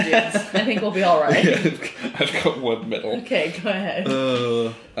of other dudes. I think we'll be alright. Yeah, I've got 1 medal. Okay, go ahead.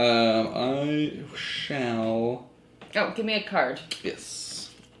 I shall... Oh, give me a card.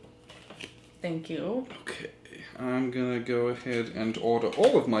 Yes. Thank you. Okay. I'm gonna go ahead and order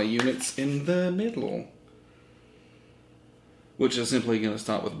all of my units in the middle. Which is simply gonna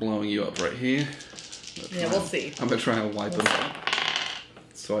start with blowing you up right here. We'll see. I'm gonna try and wipe them.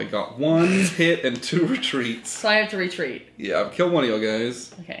 So I got 1 hit and 2 retreats. So I have to retreat. Yeah, I've killed 1 of your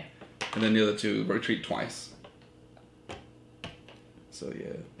guys. Okay. And then the other 2 retreat twice. So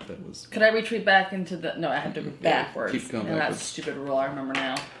yeah, that was... Could I retreat back into the... No, I had to go backwards. Keep going backwards. backwards. That's a stupid rule, I remember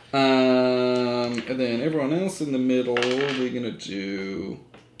now. And then everyone else in the middle, we're gonna do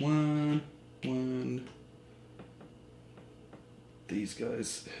 1. These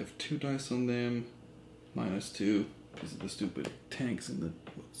guys have 2 dice on them, -2 because of the stupid tanks in the...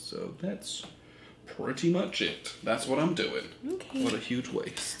 So that's pretty much it. That's what I'm doing. Okay. What a huge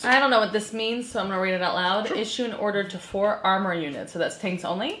waste. I don't know what this means, so I'm going to read it out loud. Sure. Issue an order to 4 armor units. So that's tanks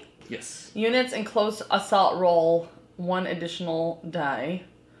only? Yes. Units in close assault roll 1 additional die.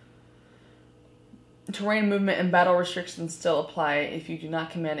 Terrain movement and battle restrictions still apply. If you do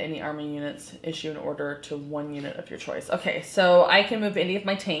not command any army units, issue an order to 1 unit of your choice. Okay, so I can move any of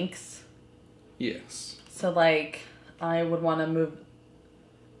my tanks. Yes. So, like, I would want to move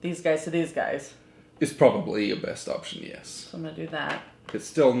these guys to these guys. It's probably your best option, yes. So I'm going to do that. It's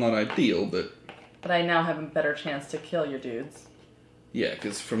still not ideal, but... But I now have a better chance to kill your dudes. Yeah,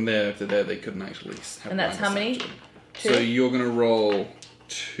 because from there to there, they couldn't actually have... And that's how many? 2? So you're going to roll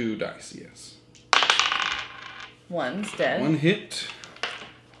 2 dice, yes. 1's dead. 1 hit.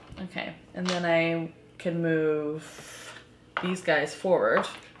 Okay, and then I can move these guys forward.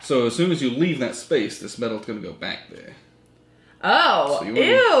 So as soon as you leave that space, this metal's going to go back there. Oh, so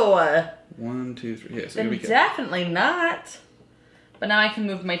ew! 1, 2, 3. Yeah, so then definitely not. But now I can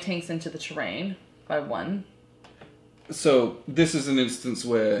move my tanks into the terrain by 1. So this is an instance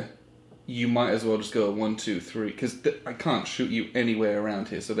where you might as well just go 1, 2, 3, because I can't shoot you anywhere around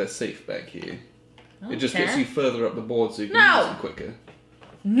here, so they're safe back here. Okay. It just gets you further up the board so you can use them quicker.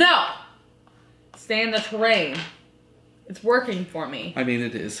 No! Stay in the terrain. It's working for me. I mean,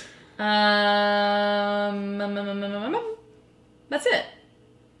 it is. That's it.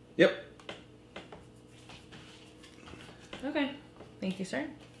 Yep. Okay. Thank you, sir.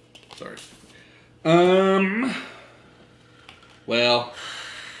 Sorry. Well,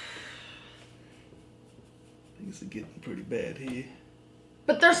 things are getting pretty bad here.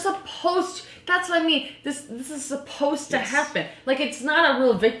 But they're supposed to, that's what I mean. This is supposed to happen. Like, it's not a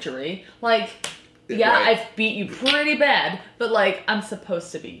real victory. Like, yeah, right. I've beat you pretty bad, but like, I'm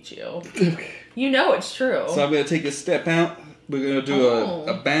supposed to beat you. You know it's true. So I'm going to take a step out. We're going to do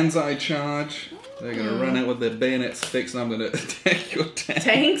a banzai charge. They're going to run out with their bayonets fixed, and I'm going to attack your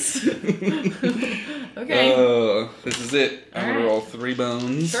tanks. Okay. This is it. I'm going to roll 3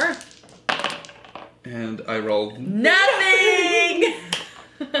 bones. Sure. And I rolled nothing!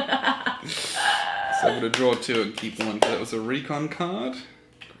 So I'm going to draw 2 and keep 1, because that was a recon card.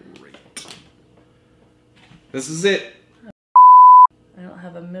 Great. This is it. I don't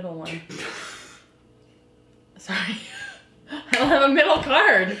have a middle one. Sorry. I don't have a middle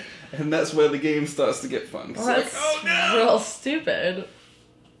card. And that's where the game starts to get fun. Well, that's like, oh no! Real stupid.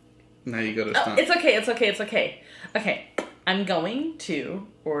 Now you gotta start. It's okay. Okay. I'm going to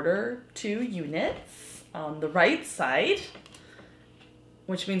order 2 units on the right side,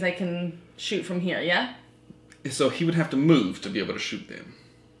 which means I can shoot from here, yeah? So he would have to move to be able to shoot them.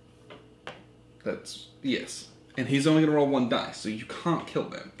 That's, yes. And he's only gonna roll 1 dice, so you can't kill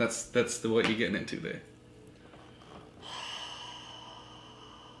them. That's what you're getting into there.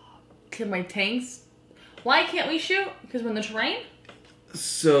 Can my tanks... Why can't we shoot? Because we're in the terrain?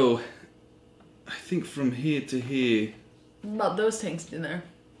 So, I think from here to here... What about those tanks in there?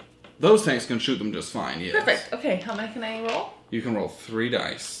 Those tanks can shoot them just fine, yes. Perfect. Okay, how many can I roll? You can roll 3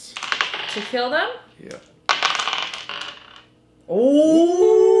 dice. To kill them? Yeah.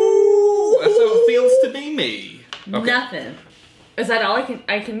 Oh! That's how it feels to be me. Okay. Nothing. Is that all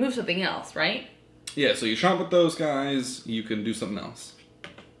I can move something else, right? Yeah, so you shot with those guys, you can do something else.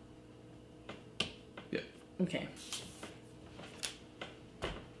 Yeah. Okay.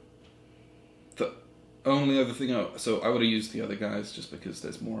 The only other thing, so I would have used the other guys just because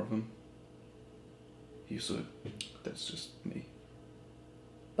there's more of them. That's just me.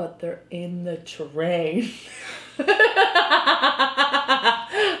 But they're in the terrain.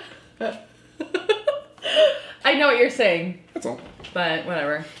 I know what you're saying. That's all. But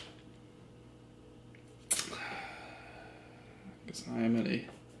whatever. Because I am in a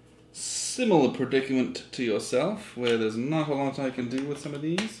similar predicament to yourself, where there's not a lot I can do with some of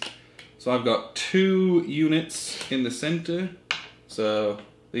these. So I've got 2 units in the center. So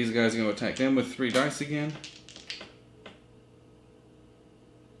these guys are going to attack them with 3 dice again.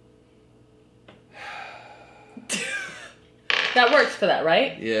 That works for that,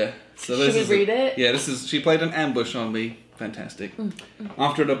 right? Yeah. So Should we read it? Yeah, she played an ambush on me. Fantastic.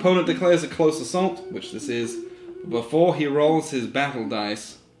 After an opponent declares a close assault, which this is, before he rolls his battle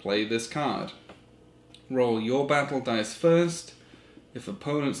dice, play this card. Roll your battle dice first. If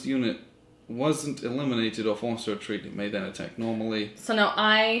opponent's unit wasn't eliminated or forced to retreat, it may then attack normally. So now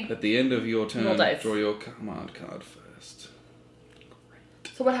at the end of your turn, draw your command card first. Great.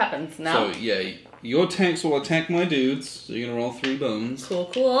 So what happens now? So yeah, your tanks will attack my dudes. So you're gonna roll 3 bones.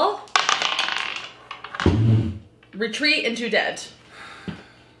 Cool. Retreat into dead.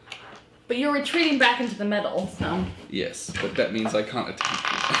 But you're retreating back into the middle, so... Yes, but that means I can't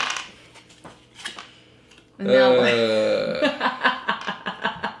attack you. No.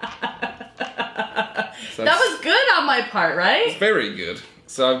 So that was good on my part, right? It's very good.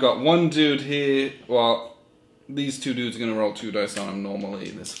 So I've got 1 dude here. Well, these 2 dudes are going to roll 2 dice on them normally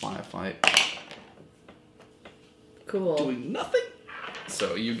in this firefight. Cool. Doing nothing.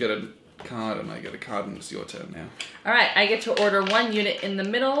 So you get a card and I get a card and it's your turn now. Alright, I get to order 1 unit in the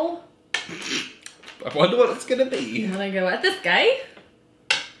middle. I wonder what it's going to be. I'm going to go at this guy.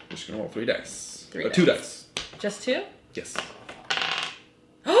 I'm just going to roll 3 dice. 3 dice. 2 dice. Just 2? Yes.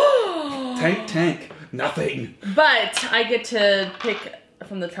 Tank. Nothing. But I get to pick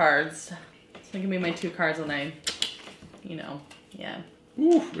from the cards. So give me my 2 cards and I, yeah.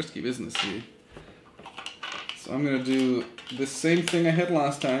 Ooh, risky business here. So I'm going to do the same thing I had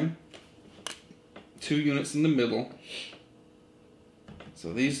last time. 2 units in the middle.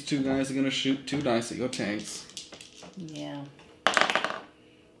 So these 2 guys are going to shoot 2 dice at your tanks. Yeah.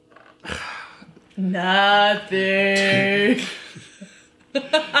 Nothing.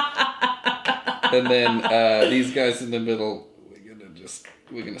 And then these guys in the middle,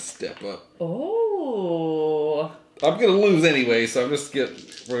 we're gonna step up. Oh. I'm gonna lose anyway, so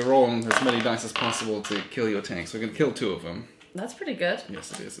we're rolling as many dice as possible to kill your tanks. We're gonna kill 2 of them. That's pretty good.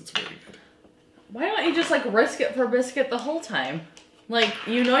 Yes, it is. It's very good. Why don't you just risk it for biscuit the whole time?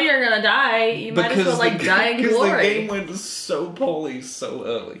 You're gonna die. You might as well die in glory. Because the game went so poorly so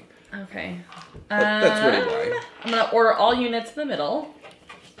early. Okay. That's really why. I'm gonna order all units in the middle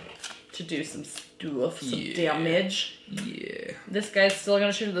to do some stuff, some damage. Yeah. This guy's still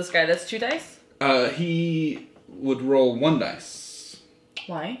gonna shoot at this guy. That's 2 dice? He would roll 1 dice.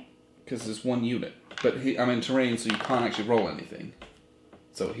 Why? Because there's one unit. But I'm in terrain, so you can't actually roll anything.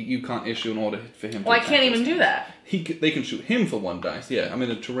 So you can't issue an order for him to Well, I can't even do that. They can shoot him for 1 dice, yeah. I'm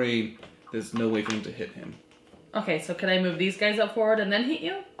in a terrain, there's no way for him to hit him. Okay, so can I move these guys up forward and then hit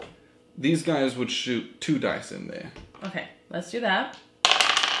you? These guys would shoot 2 dice in there. Okay, let's do that.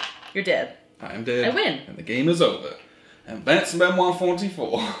 You're dead. I'm dead. I win. And the game is over. And that's Memoir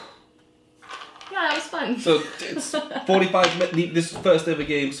 44. Yeah, that was fun. So it's 45 minutes. This first ever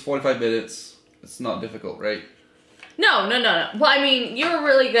game's 45 minutes. It's not difficult, right? No. Well, I mean, you were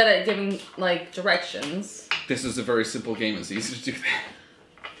really good at giving, like, directions. This is a very simple game. It's easy to do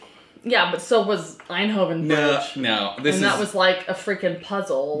that. Yeah, but so was Eindhoven Bridge. No. That was like a freaking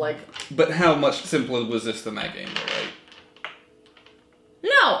puzzle, like... But how much simpler was this than that game, though, right?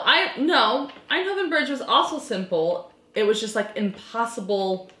 No. Eindhoven Bridge was also simple. It was just, like,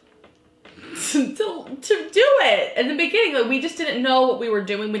 impossible to do it. In the beginning, like, we just didn't know what we were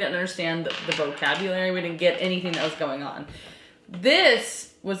doing. We didn't understand the vocabulary. We didn't get anything that was going on.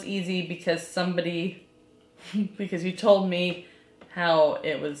 This was easy because because you told me how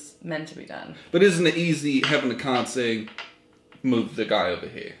it was meant to be done. But isn't it easy having a card saying, move the guy over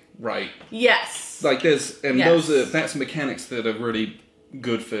here, right? Yes. Like that's mechanics that are really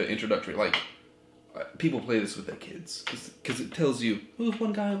good for introductory. Like, people play this with their kids because it tells you, move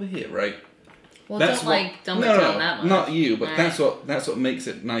one guy over here, right? Well, don't let down that much. Not you, but right. that's what makes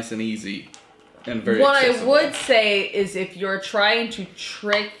it nice and easy and very What accessible. I would say is if you're trying to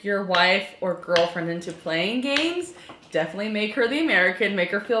trick your wife or girlfriend into playing games, definitely make her the American,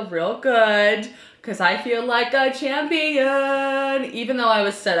 make her feel real good, because I feel like a champion, even though I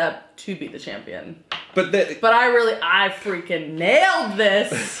was set up to be the champion. But I freaking nailed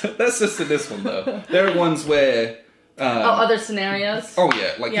this. That's just in this one, though. There are ones where... other scenarios? Oh,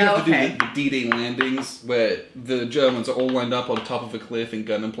 yeah. Like, you have to do the D-Day landings, where the Germans are all lined up on top of a cliff in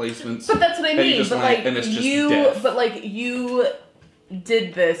gun emplacements. But that's what I mean. And it's just death. But, like, you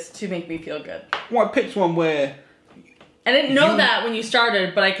did this to make me feel good. Well, I picked one where... I didn't know that when you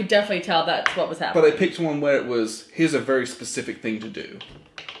started, but I could definitely tell that's what was happening. But I picked one where it was, here's a very specific thing to do.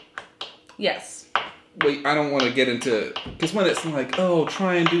 Yes. Wait, I don't want to get into... Because when it's like, oh,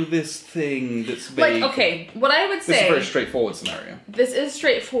 try and do this thing that's vague... Like, okay, what I would say... This is a very straightforward scenario. This is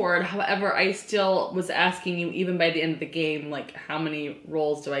straightforward. However, I still was asking you, even by the end of the game, like, how many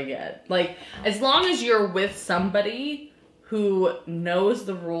rolls do I get? Like, as long as you're with somebody who knows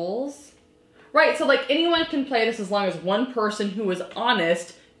the rules... Right, so, like, anyone can play this as long as one person who is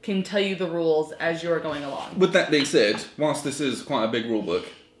honest can tell you the rules as you're going along. With that being said, whilst this is quite a big rule book,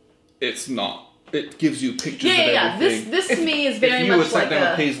 it's not. It gives you pictures of everything. This to me is very much like If you had sat down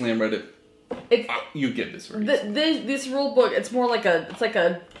with Paisley and read it, you get this very easy. This rule book, it's more like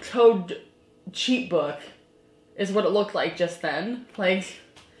a code cheat book, is what it looked like just then. Like...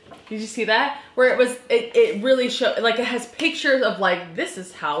 Did you see that? Where it really showed, like, it has pictures of, like, this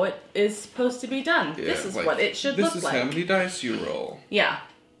is how it is supposed to be done. Yeah, this is like, what it should look like. This is how many dice you roll. Yeah.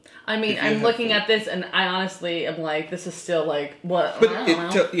 I mean, I'm looking at this, and I honestly am like, this is still, like, what? But,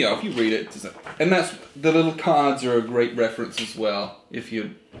 if you read it, and that's, the little cards are a great reference as well, if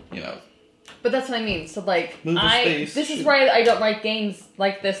you know. But that's what I mean. So, like, this is why I don't like games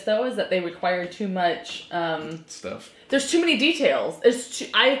like this, though, is that they require too much, stuff. There's too many details.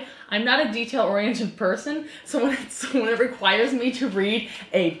 I'm not a detail-oriented person, so when it requires me to read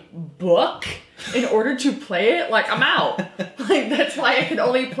a book in order to play it, like, I'm out. Like, that's why I can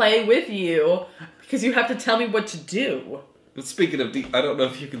only play with you, because you have to tell me what to do. But speaking of I don't know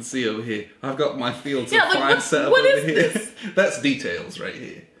if you can see over here. I've got my fields of fine set up over here. This? That's details right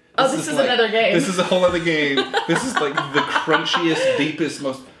here. This is like, another game. This is a whole other game. This is like the crunchiest, deepest,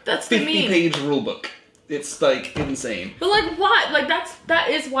 most 50-page rulebook. It's like insane. But like what? Like that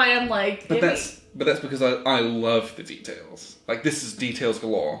is why I'm like. But that's because I love the details. Like this is details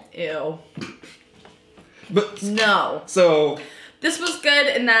galore. Ew. But no. So this was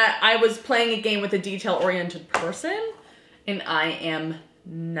good in that I was playing a game with a detail-oriented person, and I am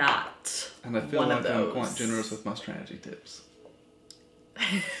not. And I feel like I'm quite generous with my strategy tips.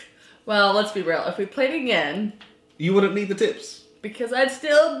 Well, let's be real. If we played again... You wouldn't need the tips. Because I'd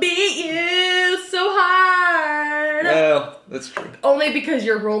still beat you so hard. Well, that's true. Only because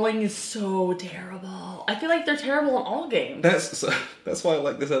your rolling is so terrible. I feel like they're terrible in all games. That's why I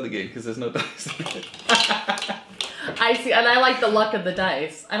like this other game, because there's no dice. I see, and I like the luck of the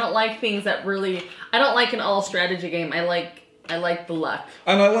dice. I don't like things that really... I don't like an all-strategy game. I like the luck.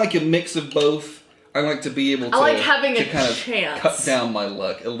 And I like a mix of both. I like to be able to... I like having a kind chance. Cut down my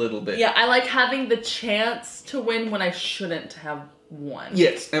luck a little bit. Yeah, I like having the chance to win when I shouldn't have won.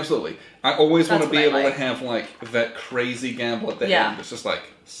 Yes, absolutely. I always want to That's be what I able like. to have like that crazy gamble at the Yeah. end. It's just like,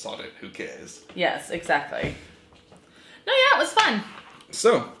 sod it, who cares? Yes, exactly. No, yeah, it was fun.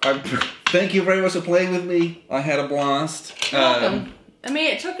 So, thank you very much for playing with me. I had a blast. You're welcome. I mean,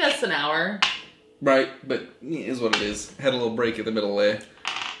 it took us an hour. Right, but it is what it is. Had a little break in the middle there.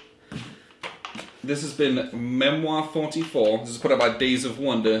 This has been Memoir 44. This is put out by Days of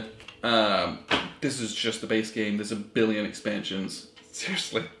Wonder. This is just the base game. There's a billion expansions.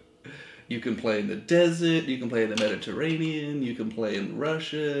 Seriously. You can play in the desert, you can play in the Mediterranean, you can play in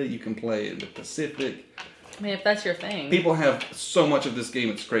Russia, you can play in the Pacific. I mean, if that's your thing. People have so much of this game,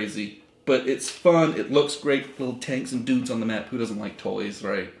 it's crazy. But it's fun, it looks great, little tanks and dudes on the map. Who doesn't like toys,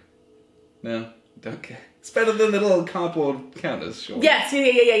 right? No? Okay. It's better than the little cardboard counters, sure. Yes,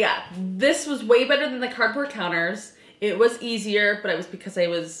 yeah. This was way better than the cardboard counters. It was easier, but it was because I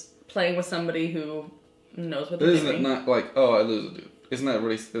was playing with somebody who knows what they're doing. Isn't it not like, oh, I lose a dude? Isn't that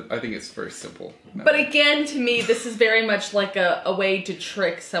really... I think it's very simple. No. But again, to me, this is very much like a way to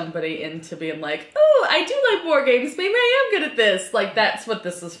trick somebody into being like, oh, I do like board games. Maybe I am good at this. Like, that's what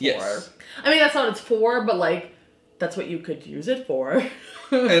this is for. Yes. I mean, that's not what it's for, but like, that's what you could use it for.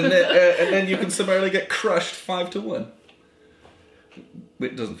 and then you can summarily get crushed 5-1.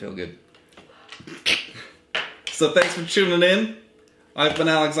 It doesn't feel good. So thanks for tuning in. I've been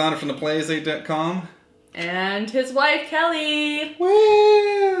Alexander from theplayers8.com. And his wife, Kelly.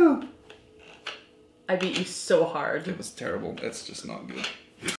 Woo! I beat you so hard. It was terrible. That's just not good.